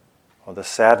in, or the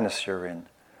sadness you're in,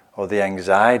 or the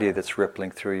anxiety that's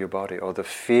rippling through your body, or the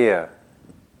fear.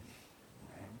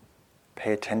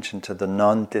 Pay attention to the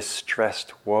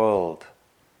non-distressed world,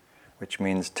 which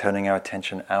means turning our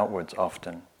attention outwards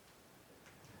often.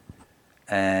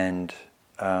 And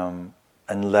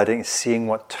seeing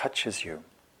what touches you.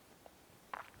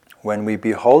 When we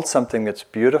behold something that's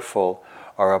beautiful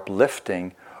or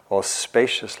uplifting or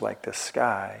spacious like the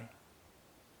sky,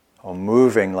 or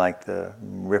moving like the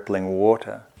rippling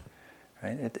water,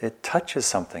 right? It touches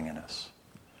something in us.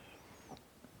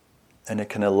 And it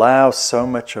can allow so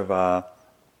much of our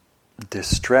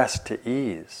distress to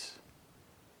ease.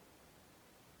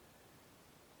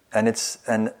 And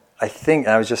I think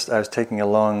I was taking a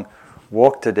long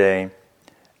walk today,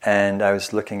 and I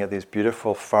was looking at these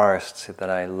beautiful forests that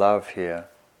I love here,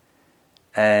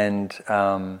 and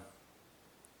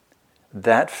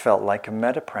that felt like a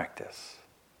metta practice.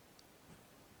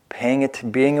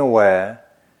 Being aware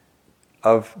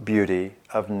of beauty,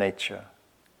 of nature,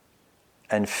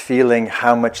 and feeling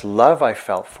how much love I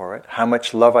felt for it, how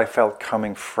much love I felt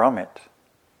coming from it,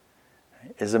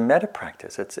 is a metta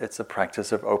practice. It's a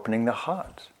practice of opening the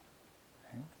heart.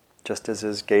 Just as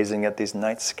is gazing at these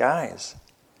night skies.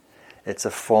 It's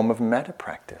a form of metta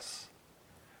practice.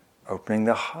 Opening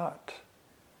the heart.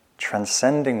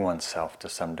 Transcending oneself to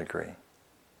some degree.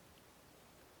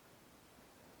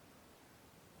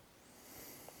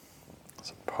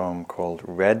 It's a poem called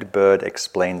Red Bird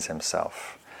Explains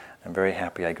Himself. I'm very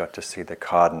happy I got to see the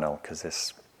cardinal,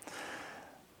 because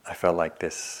I felt like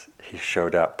he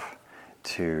showed up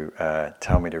to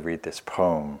tell me to read this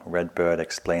poem. Red Bird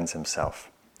Explains Himself.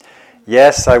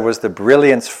 Yes, I was the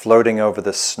brilliance floating over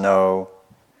the snow,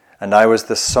 and I was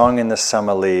the song in the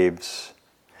summer leaves.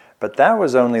 But that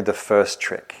was only the first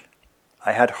trick.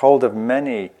 I had hold of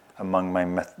many among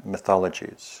my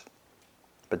mythologies.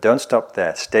 But don't stop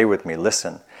there. Stay with me.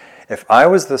 Listen. If I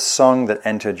was the song that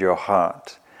entered your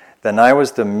heart, then I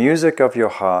was the music of your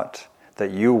heart that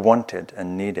you wanted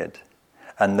and needed.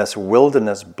 And this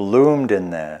wilderness bloomed in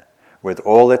there with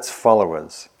all its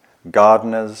followers,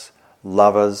 gardeners,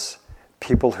 lovers,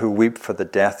 people who weep for the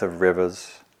death of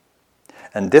rivers.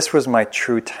 And this was my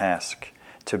true task,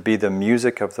 to be the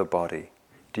music of the body.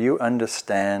 Do you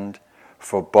understand?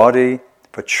 For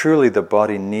truly the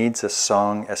body needs a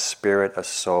song, a spirit, a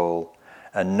soul,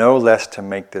 and no less to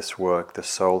make this work, the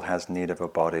soul has need of a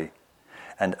body.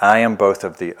 And I am both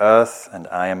of the earth and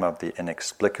I am of the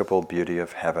inexplicable beauty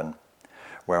of heaven,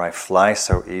 where I fly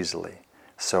so easily.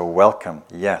 So welcome,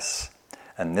 yes,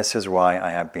 and this is why I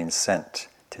have been sent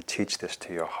to teach this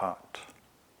to your heart.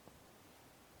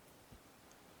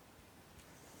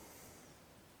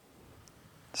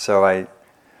 So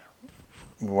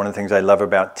one of the things I love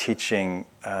about teaching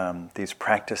these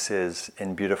practices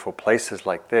in beautiful places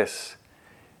like this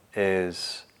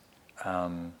is,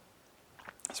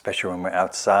 especially when we're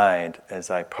outside, as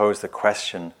I pose the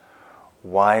question,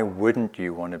 why wouldn't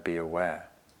you want to be aware?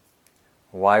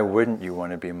 Why wouldn't you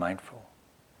want to be mindful?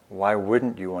 Why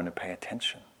wouldn't you want to pay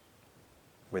attention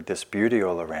with this beauty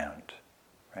all around?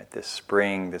 Right? This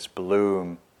spring, this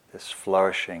bloom, this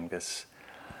flourishing, this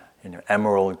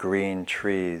emerald green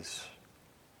trees.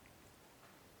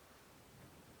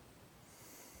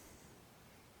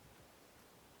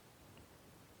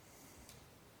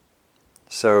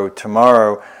 So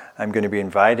tomorrow I'm going to be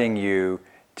inviting you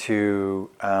to,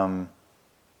 and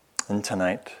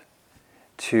tonight,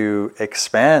 to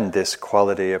expand this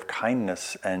quality of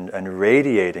kindness and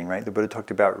radiating, right? The Buddha talked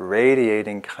about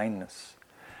radiating kindness.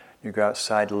 You go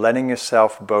outside letting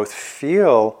yourself both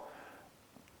feel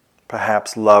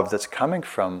perhaps love that's coming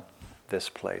from this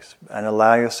place and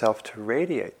allow yourself to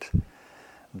radiate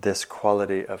this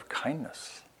quality of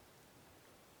kindness,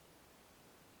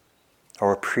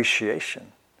 or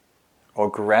appreciation, or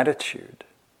gratitude,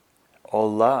 or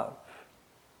love,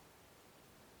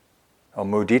 or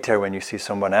mudita when you see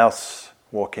someone else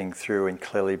walking through and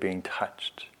clearly being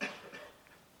touched.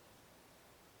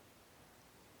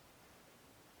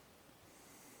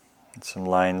 And some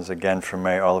lines again from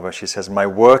Mary Oliver. She says, "My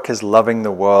work is loving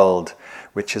the world,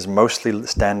 which is mostly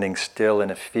standing still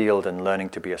in a field and learning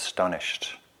to be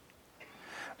astonished.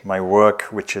 My work,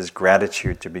 which is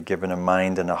gratitude, to be given a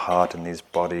mind and a heart in these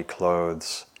body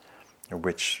clothes,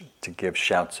 which to give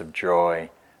shouts of joy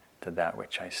to that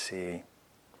which I see.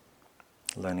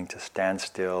 Learning to stand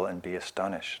still and be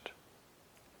astonished."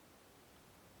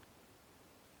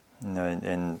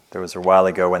 And there was a while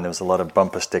ago when there was a lot of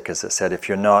bumper stickers that said, if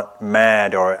you're not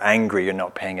mad or angry, you're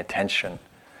not paying attention.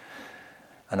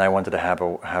 And I wanted to have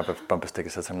a bumper sticker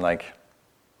that said something like,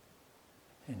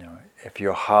 if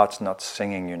your heart's not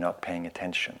singing, you're not paying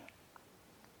attention.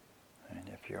 And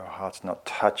if your heart's not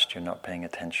touched, you're not paying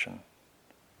attention.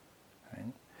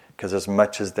 Right? Because as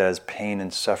much as there's pain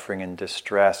and suffering and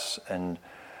distress and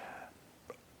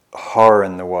horror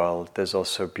in the world, there's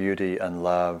also beauty and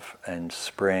love and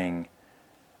spring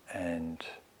and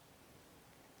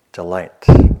delight.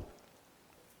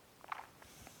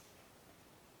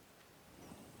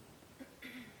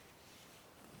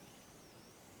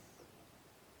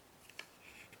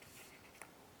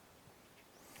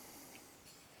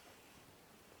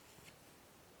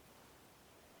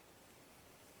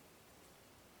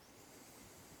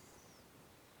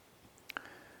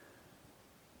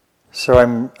 So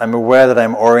I'm aware that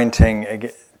I'm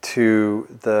orienting to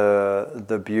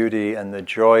the beauty and the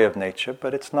joy of nature,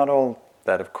 but it's not all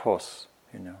that, of course.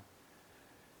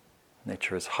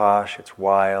 Nature is harsh, it's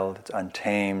wild, it's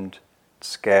untamed, it's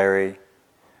scary.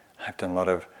 I've done a lot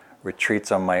of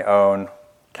retreats on my own,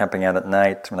 camping out at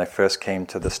night when I first came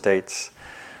to the States.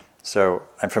 So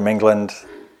I'm from England.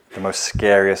 The most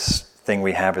scariest thing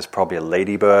we have is probably a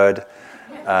ladybird.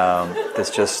 There's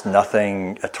just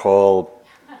nothing at all,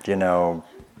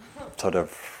 sort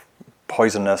of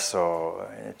poisonous, or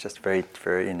it's just very,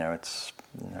 very, it's,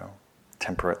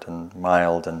 temperate and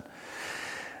mild. And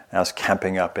I was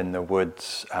camping up in the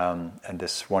woods at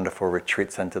this wonderful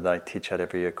retreat center that I teach at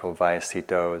every year called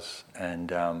Vayasitos.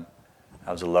 And I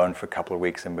was alone for a couple of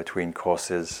weeks in between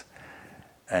courses.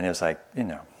 And it was like,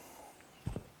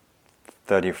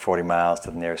 30 or 40 miles to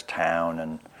the nearest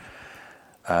town.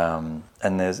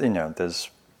 And there's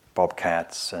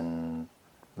bobcats and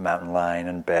mountain lion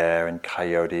and bear and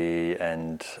coyote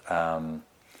and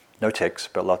no ticks,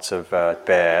 but lots of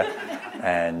bear,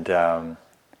 and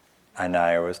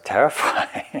I was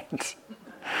terrified.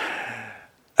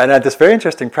 And I had this very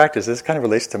interesting practice. This kind of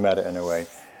relates to metta in a way.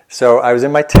 So I was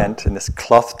in my tent, in this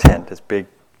cloth tent, this big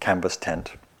canvas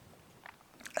tent,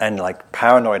 and like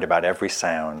paranoid about every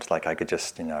sound. Like I could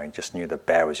just, I just knew the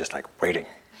bear was just like waiting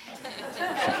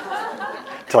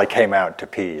till I came out to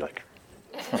pee. Like,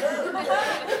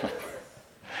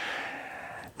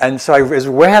 and so I was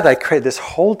aware that I created this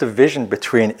whole division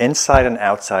between inside and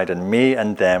outside, and me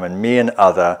and them, and me and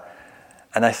other.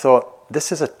 And I thought,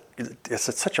 it's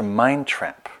such a mind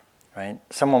trap, right?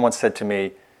 Someone once said to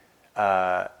me,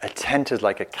 a tent is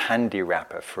like a candy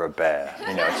wrapper for a bear.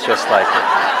 It's just like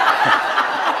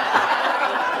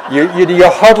you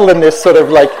huddle in this sort of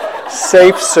like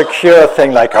safe, secure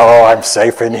thing, like, oh, I'm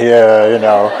safe in here,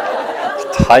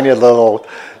 tiny little,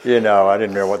 I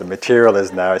didn't know what the material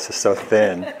is now. It's just so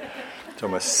thin, it's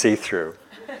almost see-through.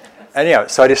 Anyhow,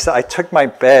 so I took my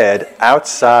bed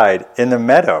outside in the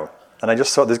meadow. And I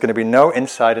just thought there's going to be no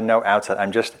inside and no outside.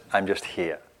 I'm just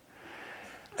here.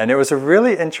 And it was a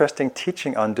really interesting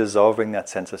teaching on dissolving that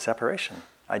sense of separation.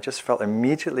 I just felt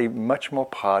immediately much more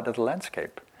part of the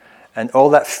landscape. And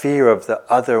all that fear of the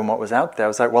other and what was out there, I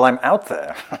was like, well, I'm out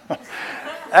there.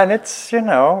 And it's,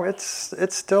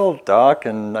 it's still dark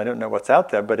and I don't know what's out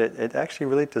there, but it actually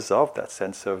really dissolved that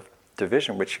sense of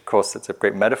division, which of course it's a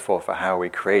great metaphor for how we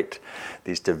create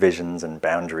these divisions and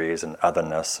boundaries and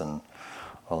otherness and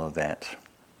all of that.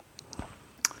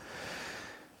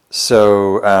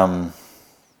 So,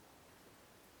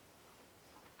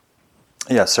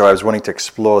 so I was wanting to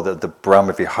explore the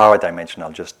Brahma Vihara dimension.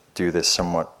 I'll just do this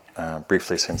somewhat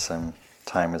briefly since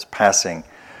time is passing.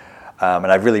 And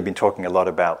I've really been talking a lot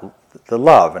about the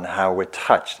love and how we're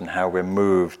touched and how we're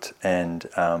moved. And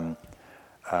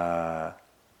I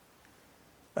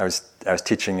was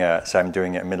teaching, so I'm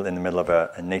doing it in the middle of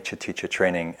a nature teacher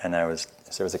training, and it was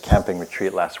a camping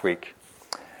retreat last week,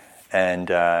 and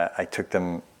I took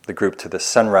the group to the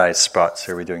sunrise spot,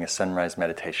 so we're doing a sunrise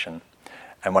meditation.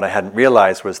 And what I hadn't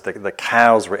realized was the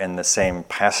cows were in the same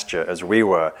pasture as we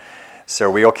were, so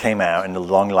we all came out in the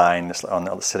long line,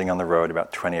 sitting on the road,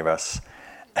 about 20 of us,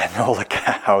 and all the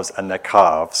cows and the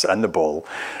calves and the bull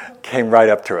came right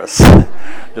up to us,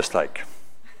 just like...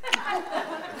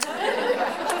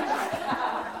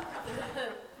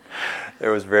 It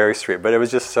was very sweet, but it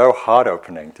was just so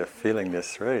heart-opening to feeling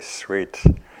this really sweet,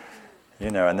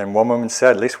 And then one woman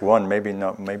said, at least one, maybe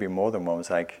more than one, was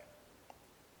like,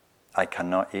 I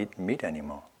cannot eat meat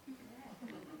anymore.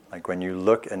 Like when you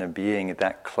look at a being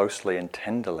that closely and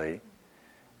tenderly,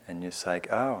 and you're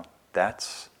like, oh,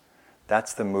 that's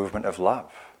the movement of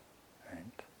love,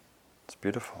 right? It's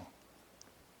beautiful.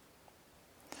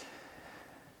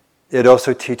 It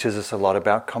also teaches us a lot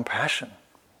about compassion.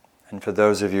 And for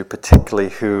those of you particularly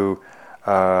who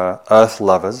are earth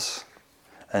lovers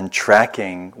and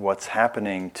tracking what's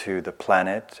happening to the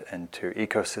planet and to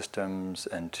ecosystems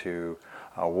and to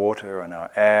our water and our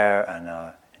air and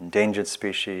our endangered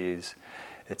species,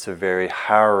 it's a very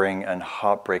harrowing and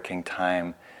heartbreaking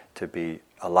time to be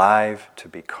alive, to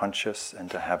be conscious,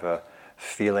 and to have a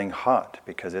feeling heart,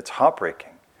 because it's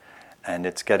heartbreaking and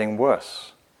it's getting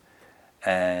worse.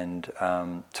 And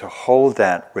to hold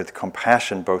that with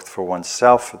compassion, both for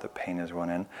oneself, for the pain is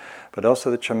one in, but also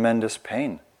the tremendous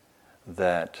pain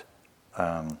that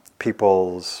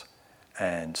peoples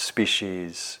and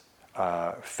species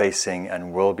are facing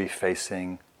and will be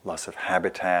facing, loss of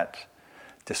habitat,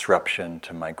 disruption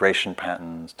to migration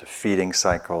patterns, to feeding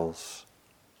cycles,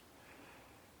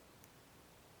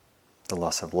 the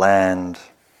loss of land.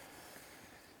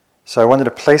 So I wanted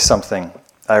to play something.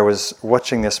 I was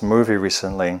watching this movie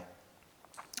recently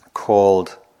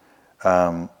called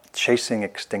Chasing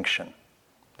Extinction.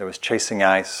 There was Chasing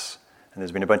Ice, and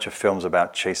there's been a bunch of films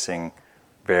about chasing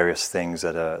various things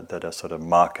that are sort of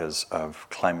markers of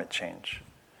climate change.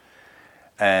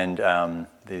 And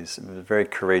there's a very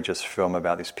courageous film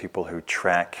about these people who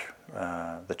track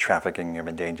the trafficking of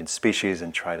endangered species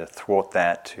and try to thwart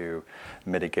that to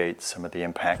mitigate some of the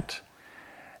impact.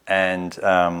 And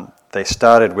they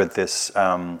started with this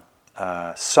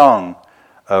song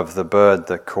of the bird,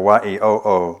 the Kauai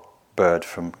bird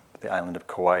from the island of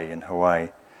Kauai in Hawaii.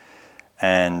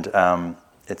 And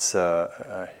it's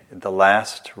the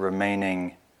last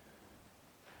remaining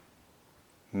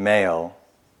male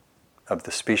of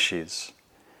the species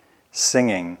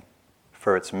singing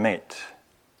for its mate.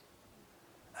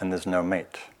 And there's no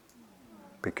mate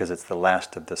because it's the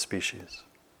last of the species.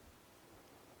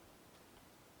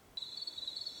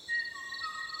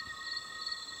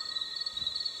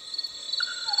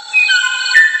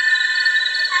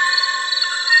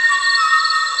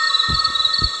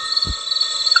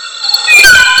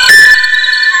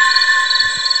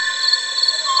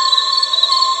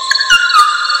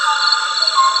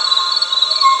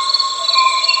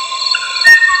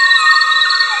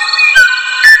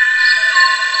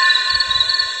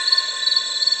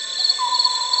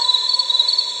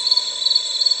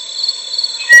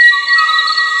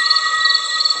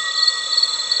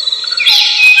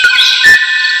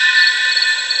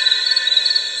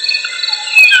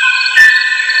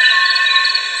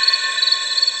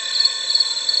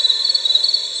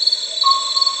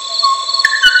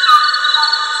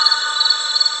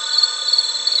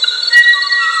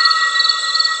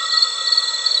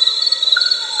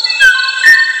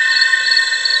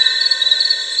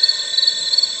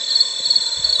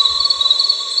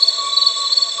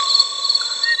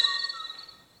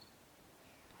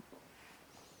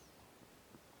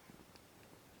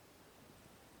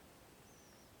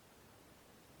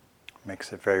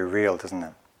 Makes it very real, doesn't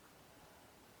it?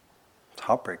 It's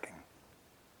heartbreaking.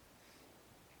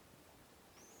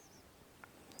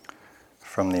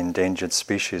 From the endangered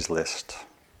species list,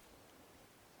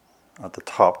 at the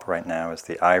top right now is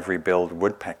the ivory-billed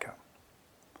woodpecker,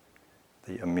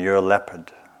 the Amur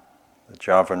leopard, the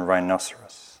Javan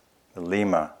rhinoceros, the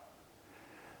lemur,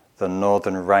 the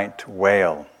northern right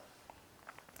whale,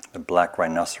 the black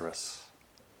rhinoceros,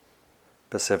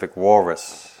 Pacific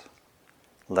walrus,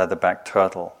 leatherback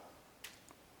turtle,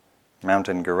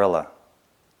 mountain gorilla,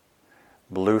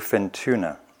 bluefin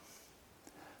tuna,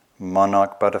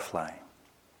 monarch butterfly,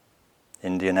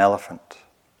 Indian elephant,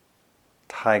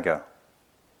 tiger,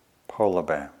 polar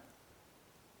bear,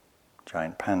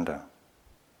 giant panda.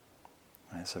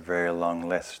 It's a very long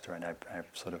list, right? I've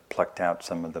sort of plucked out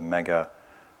some of the mega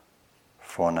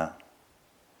fauna.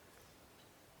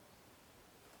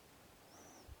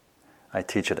 I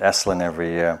teach at Esalen every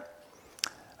year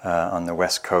on the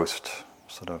west coast,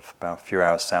 sort of about a few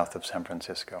hours south of San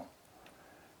Francisco,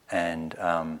 and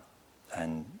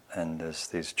there's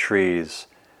these trees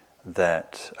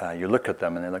that you look at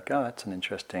them and they're like, oh, that's an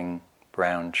interesting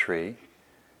brown tree.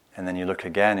 And then you look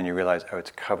again and you realize, oh,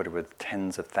 it's covered with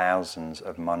tens of thousands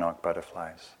of monarch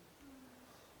butterflies.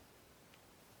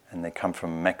 And they come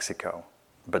from Mexico.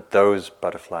 But those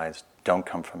butterflies don't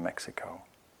come from Mexico.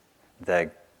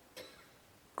 Their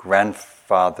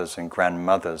grandfathers and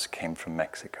grandmothers came from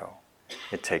Mexico.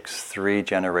 It takes 3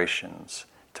 generations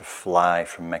to fly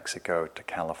from Mexico to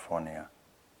California.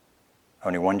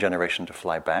 Only 1 generation to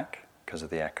fly back because of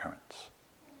the air currents.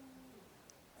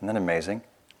 Isn't that amazing?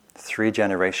 3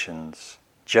 generations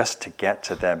just to get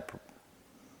to their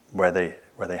where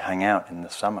they hang out in the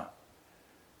summer,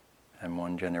 and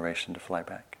 1 generation to fly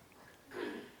back.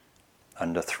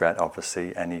 Under threat,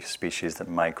 obviously, any species that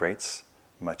migrates,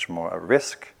 much more at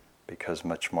risk because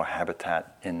much more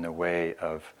habitat in the way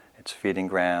of its feeding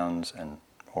grounds and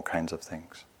all kinds of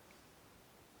things.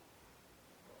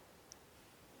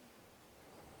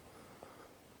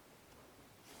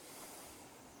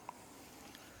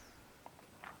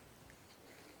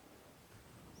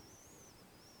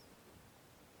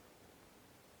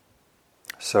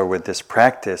 So with this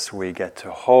practice, we get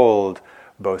to hold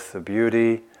both the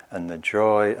beauty and the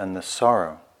joy and the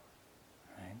sorrow.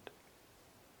 Right?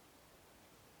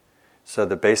 So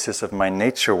the basis of my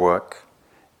nature work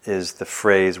is the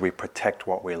phrase, we protect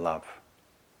what we love.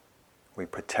 We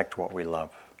protect what we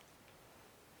love.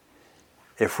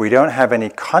 If we don't have any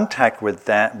contact with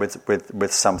that,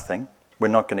 with something, we're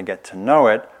not going to get to know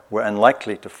it, we're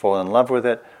unlikely to fall in love with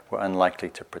it, we're unlikely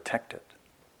to protect it.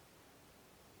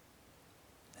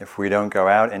 If we don't go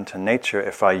out into nature,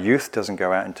 if our youth doesn't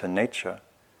go out into nature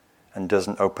and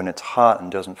doesn't open its heart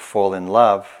and doesn't fall in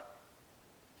love,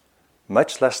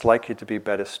 much less likely to be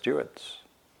better stewards,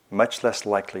 much less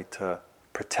likely to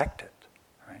protect it.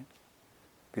 Right?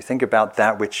 If you think about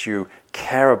that which you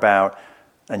care about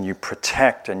and you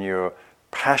protect and you're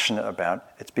passionate about,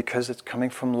 it's because it's coming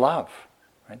from love,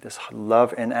 right? This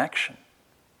love in action.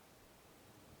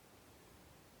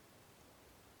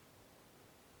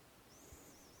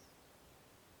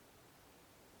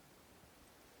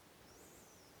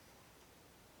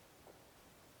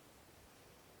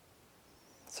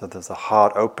 So there's a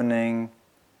heart opening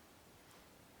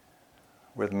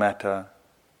with metta.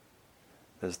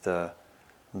 There's the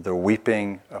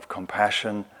weeping of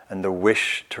compassion and the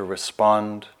wish to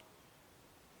respond.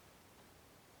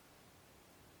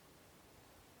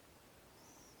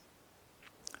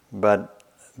 But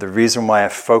the reason why I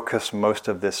focus most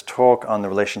of this talk on the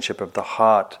relationship of the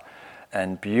heart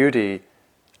and beauty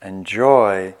and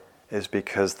joy is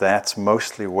because that's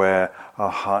mostly where our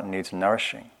heart needs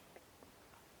nourishing.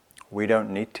 We don't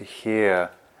need to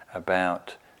hear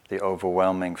about the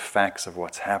overwhelming facts of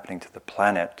what's happening to the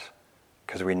planet,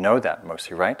 because we know that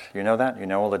mostly, right? You know that? You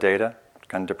know all the data? It's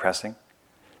kind of depressing.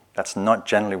 That's not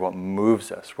generally what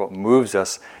moves us. What moves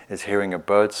us is hearing a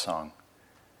bird song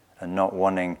and not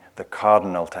wanting the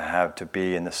cardinal to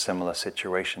be in a similar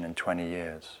situation in 20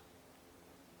 years.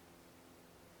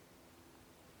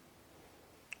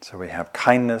 So we have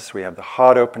kindness, we have the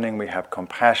heart opening, we have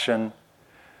compassion,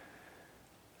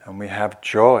 and we have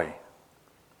joy.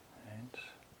 Right?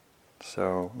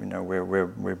 So,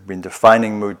 we've been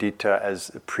defining mudita as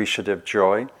appreciative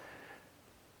joy.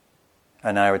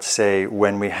 And I would say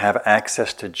when we have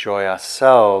access to joy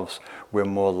ourselves, we're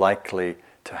more likely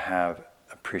to have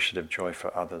appreciative joy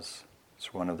for others.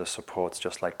 It's one of the supports,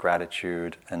 just like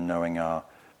gratitude and knowing our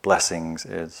blessings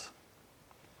is.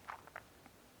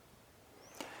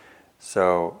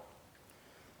 So,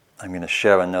 I'm going to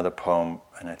share another poem,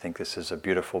 and I think this is a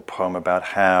beautiful poem about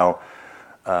how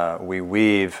we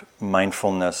weave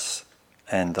mindfulness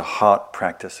and the heart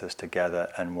practices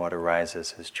together, and what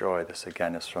arises is joy. This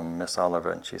again is from Miss Oliver,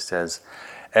 and she says,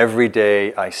 "Every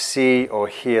day I see or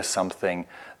hear something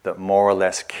that more or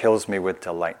less kills me with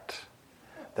delight,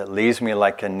 that leaves me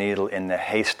like a needle in the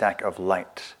haystack of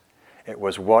light. It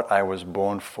was what I was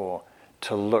born for,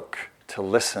 to look, to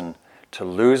listen, to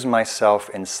lose myself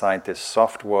inside this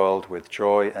soft world with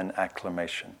joy and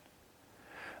acclamation.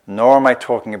 Nor am I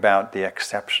talking about the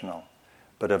exceptional,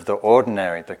 but of the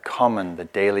ordinary, the common, the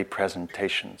daily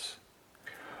presentations.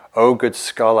 O good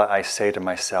scholar, I say to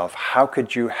myself, how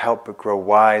could you help but grow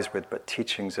wise with but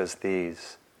teachings as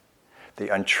these? The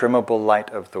untrimmable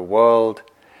light of the world,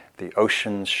 the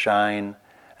ocean's shine,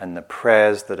 and the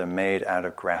prayers that are made out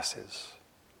of grasses."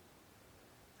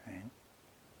 Right?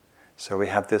 So we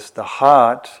have this, the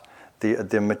heart,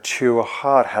 the mature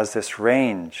heart has this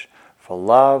range for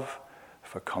love,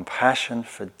 for compassion,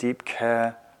 for deep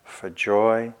care, for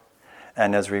joy,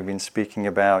 and as we've been speaking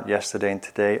about yesterday and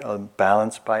today,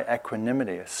 balanced by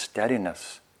equanimity, a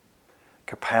steadiness,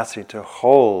 capacity to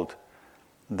hold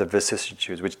the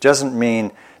vicissitudes, which doesn't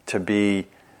mean to be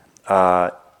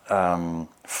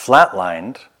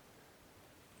flatlined,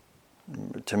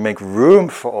 to make room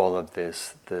for all of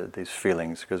this, these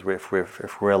feelings, because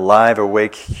if we're a live,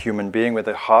 awake human being with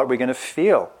a heart, we're going to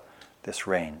feel this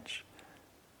range.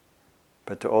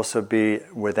 But to also be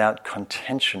without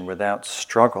contention, without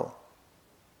struggle.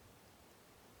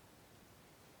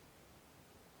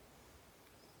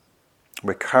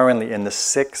 We're currently in the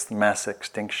 6th mass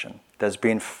extinction. There's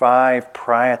been 5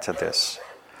 prior to this.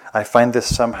 I find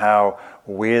this somehow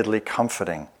weirdly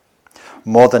comforting.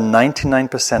 More than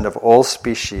 99% of all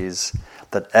species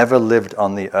that ever lived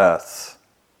on the earth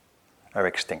are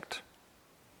extinct.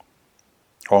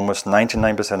 Almost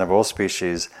 99% of all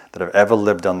species that have ever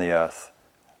lived on the earth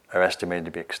are estimated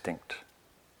to be extinct.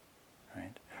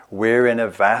 Right? We're in a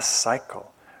vast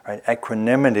cycle. Right?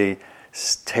 Equanimity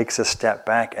takes a step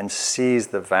back and sees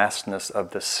the vastness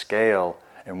of the scale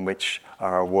in which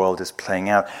our world is playing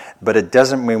out. But it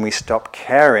doesn't mean we stop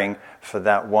caring for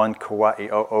that one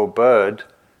kauai-o bird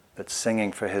that's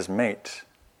singing for his mate.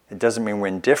 It doesn't mean we're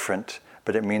indifferent,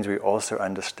 but it means we also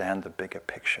understand the bigger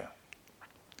picture.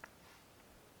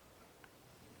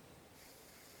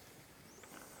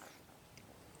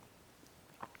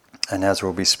 And as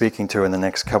we'll be speaking to in the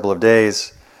next couple of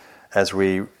days, as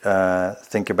we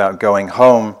think about going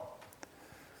home,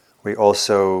 we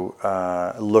also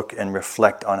look and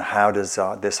reflect on how does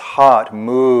this heart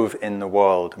move in the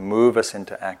world, move us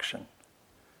into action.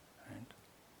 Right?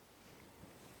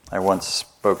 I once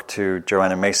spoke to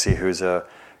Joanna Macy, who's a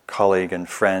colleague and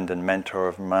friend and mentor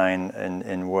of mine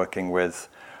in working with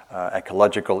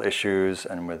ecological issues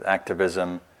and with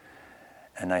activism.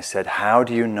 And I said, how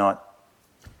do you not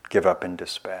give up in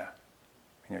despair?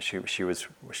 You know, she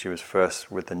was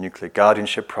first with the Nuclear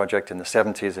Guardianship Project in the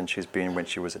 70s, and she's been when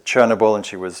she was at Chernobyl, and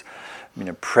she was,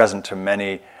 present to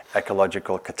many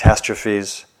ecological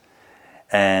catastrophes.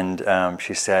 And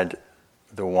she said,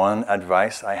 the one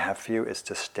advice I have for you is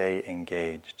to stay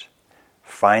engaged.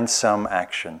 Find some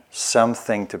action,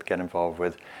 something to get involved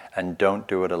with, and don't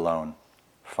do it alone.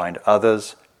 Find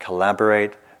others,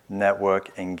 collaborate,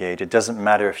 network, engage. It doesn't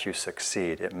matter if you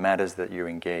succeed. It matters that you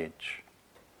engage.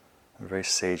 Very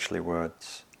sagely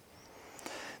words.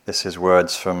 This is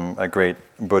words from a great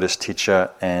Buddhist teacher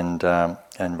and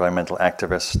environmental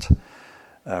activist,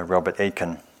 Robert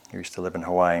Aiken, who used to live in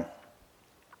Hawaii.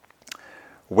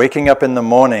 Waking up in the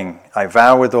morning, I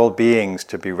vow with all beings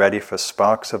to be ready for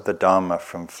sparks of the Dharma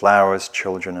from flowers,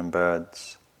 children, and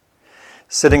birds.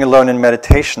 Sitting alone in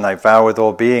meditation, I vow with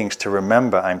all beings to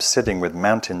remember I'm sitting with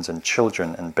mountains and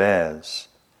children and bears.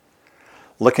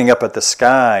 Looking up at the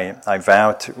sky, I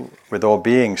vow with all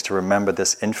beings to remember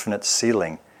this infinite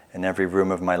ceiling in every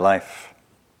room of my life.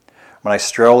 When I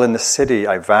stroll in the city,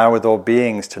 I vow with all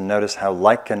beings to notice how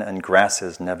lichen and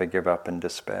grasses never give up in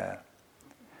despair.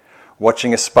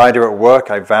 Watching a spider at work,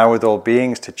 I vow with all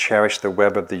beings to cherish the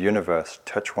web of the universe.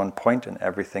 Touch one point and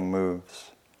everything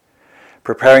moves.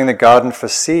 Preparing the garden for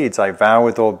seeds, I vow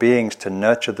with all beings to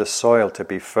nurture the soil to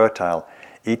be fertile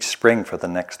each spring for the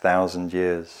next 1,000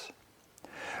 years.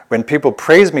 When people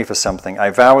praise me for something, I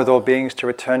vow with all beings to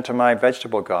return to my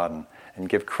vegetable garden and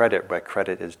give credit where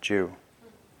credit is due.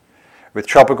 With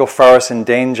tropical forests in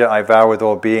danger, I vow with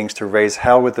all beings to raise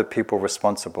hell with the people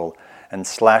responsible and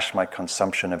slash my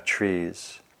consumption of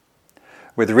trees.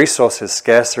 With resources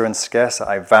scarcer and scarcer,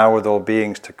 I vow with all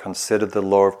beings to consider the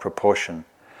law of proportion.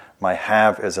 My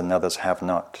have is another's have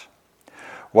not.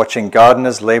 Watching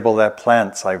gardeners label their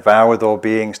plants, I vow with all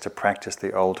beings to practice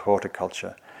the old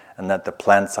horticulture and let the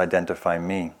plants identify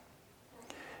me.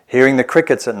 Hearing the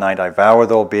crickets at night, I vow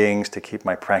with all beings to keep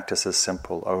my practices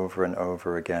simple over and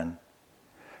over again.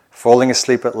 Falling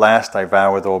asleep at last, I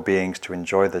vow with all beings to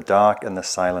enjoy the dark and the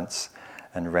silence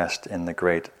and rest in the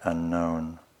great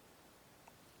unknown.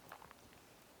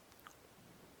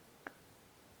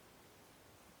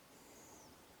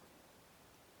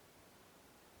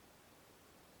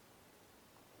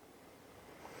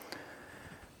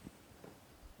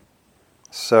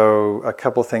 So, a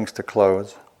couple things to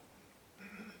close.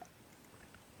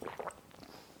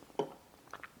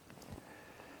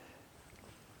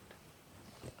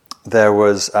 There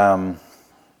was,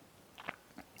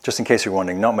 just in case you're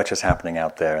wondering, not much is happening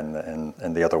out there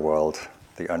in the other world,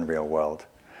 the unreal world.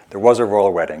 There was a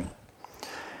royal wedding,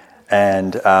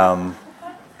 and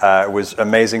it was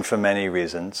amazing for many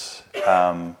reasons,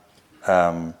 and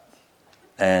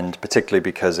particularly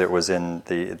because it was in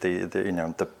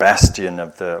the bastion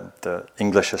of the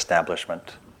English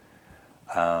establishment,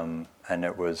 and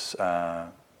it was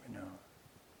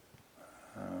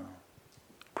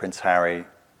Prince Harry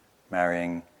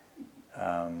marrying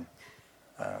a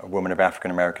woman of African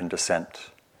American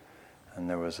descent, and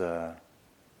there was a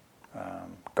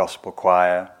gospel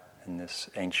choir in this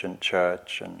ancient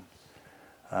church, and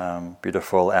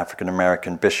beautiful African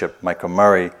American bishop Michael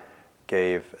Murray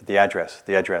gave the address,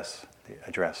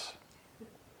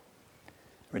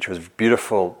 which was a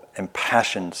beautiful,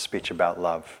 impassioned speech about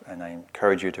love, and I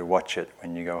encourage you to watch it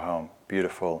when you go home.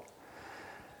 Beautiful,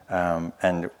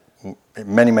 and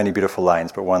many, many beautiful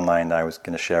lines, but one line I was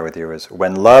going to share with you is,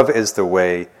 when love is the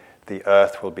way, the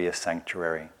earth will be a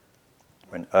sanctuary.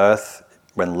 When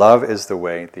love is the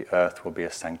way, the earth will be a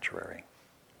sanctuary.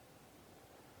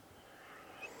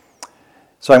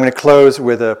 So I'm going to close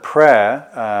with a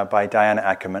prayer by Diana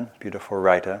Ackerman, beautiful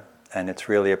writer, and it's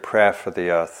really a prayer for the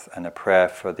earth and a prayer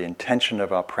for the intention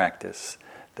of our practice,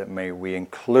 that may we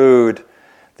include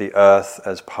the earth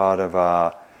as part of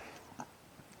our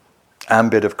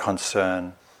ambit of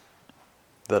concern,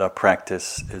 that our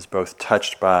practice is both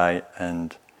touched by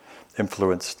and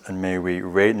influenced, and may we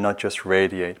not just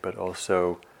radiate, but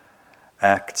also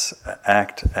act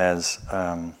as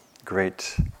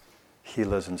great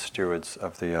healers and stewards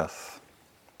of the earth.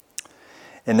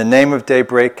 In the name of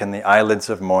daybreak and the eyelids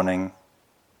of morning,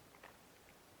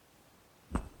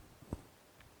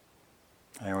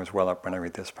 I always well up when I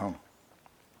read this poem.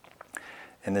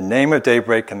 In the name of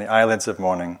daybreak and the eyelids of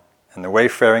morning, and the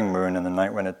wayfaring moon and the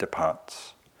night when it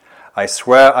departs, I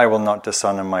swear I will not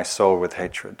dishonor my soul with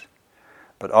hatred,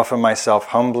 but offer myself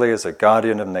humbly as a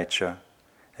guardian of nature,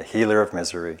 a healer of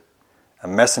misery, a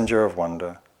messenger of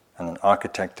wonder, and an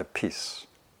architect of peace.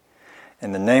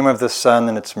 In the name of the sun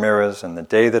and its mirrors, and the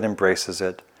day that embraces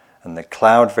it, and the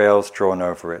cloud veils drawn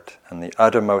over it, and the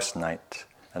uttermost night,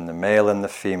 and the male and the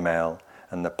female,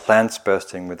 and the plants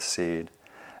bursting with seed,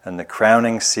 and the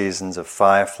crowning seasons of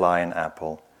firefly and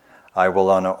apple, I will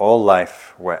honor all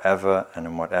life wherever and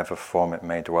in whatever form it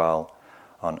may dwell,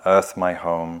 on earth my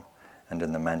home, and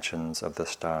in the mansions of the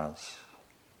stars.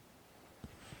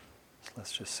 So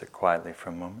let's just sit quietly for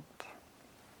a moment.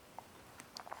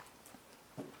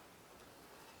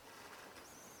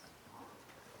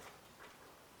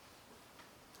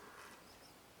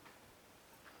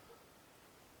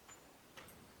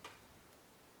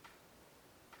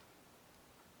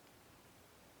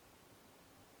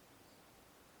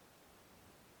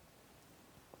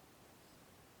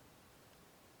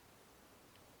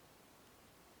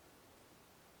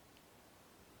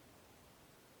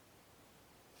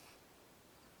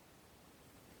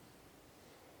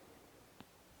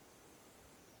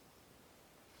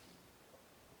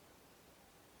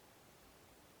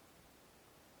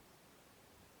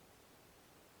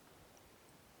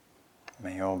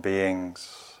 May all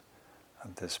beings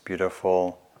of this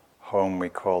beautiful home we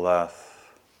call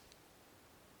Earth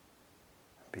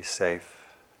be safe,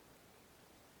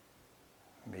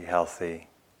 be healthy,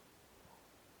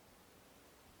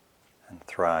 and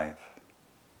thrive.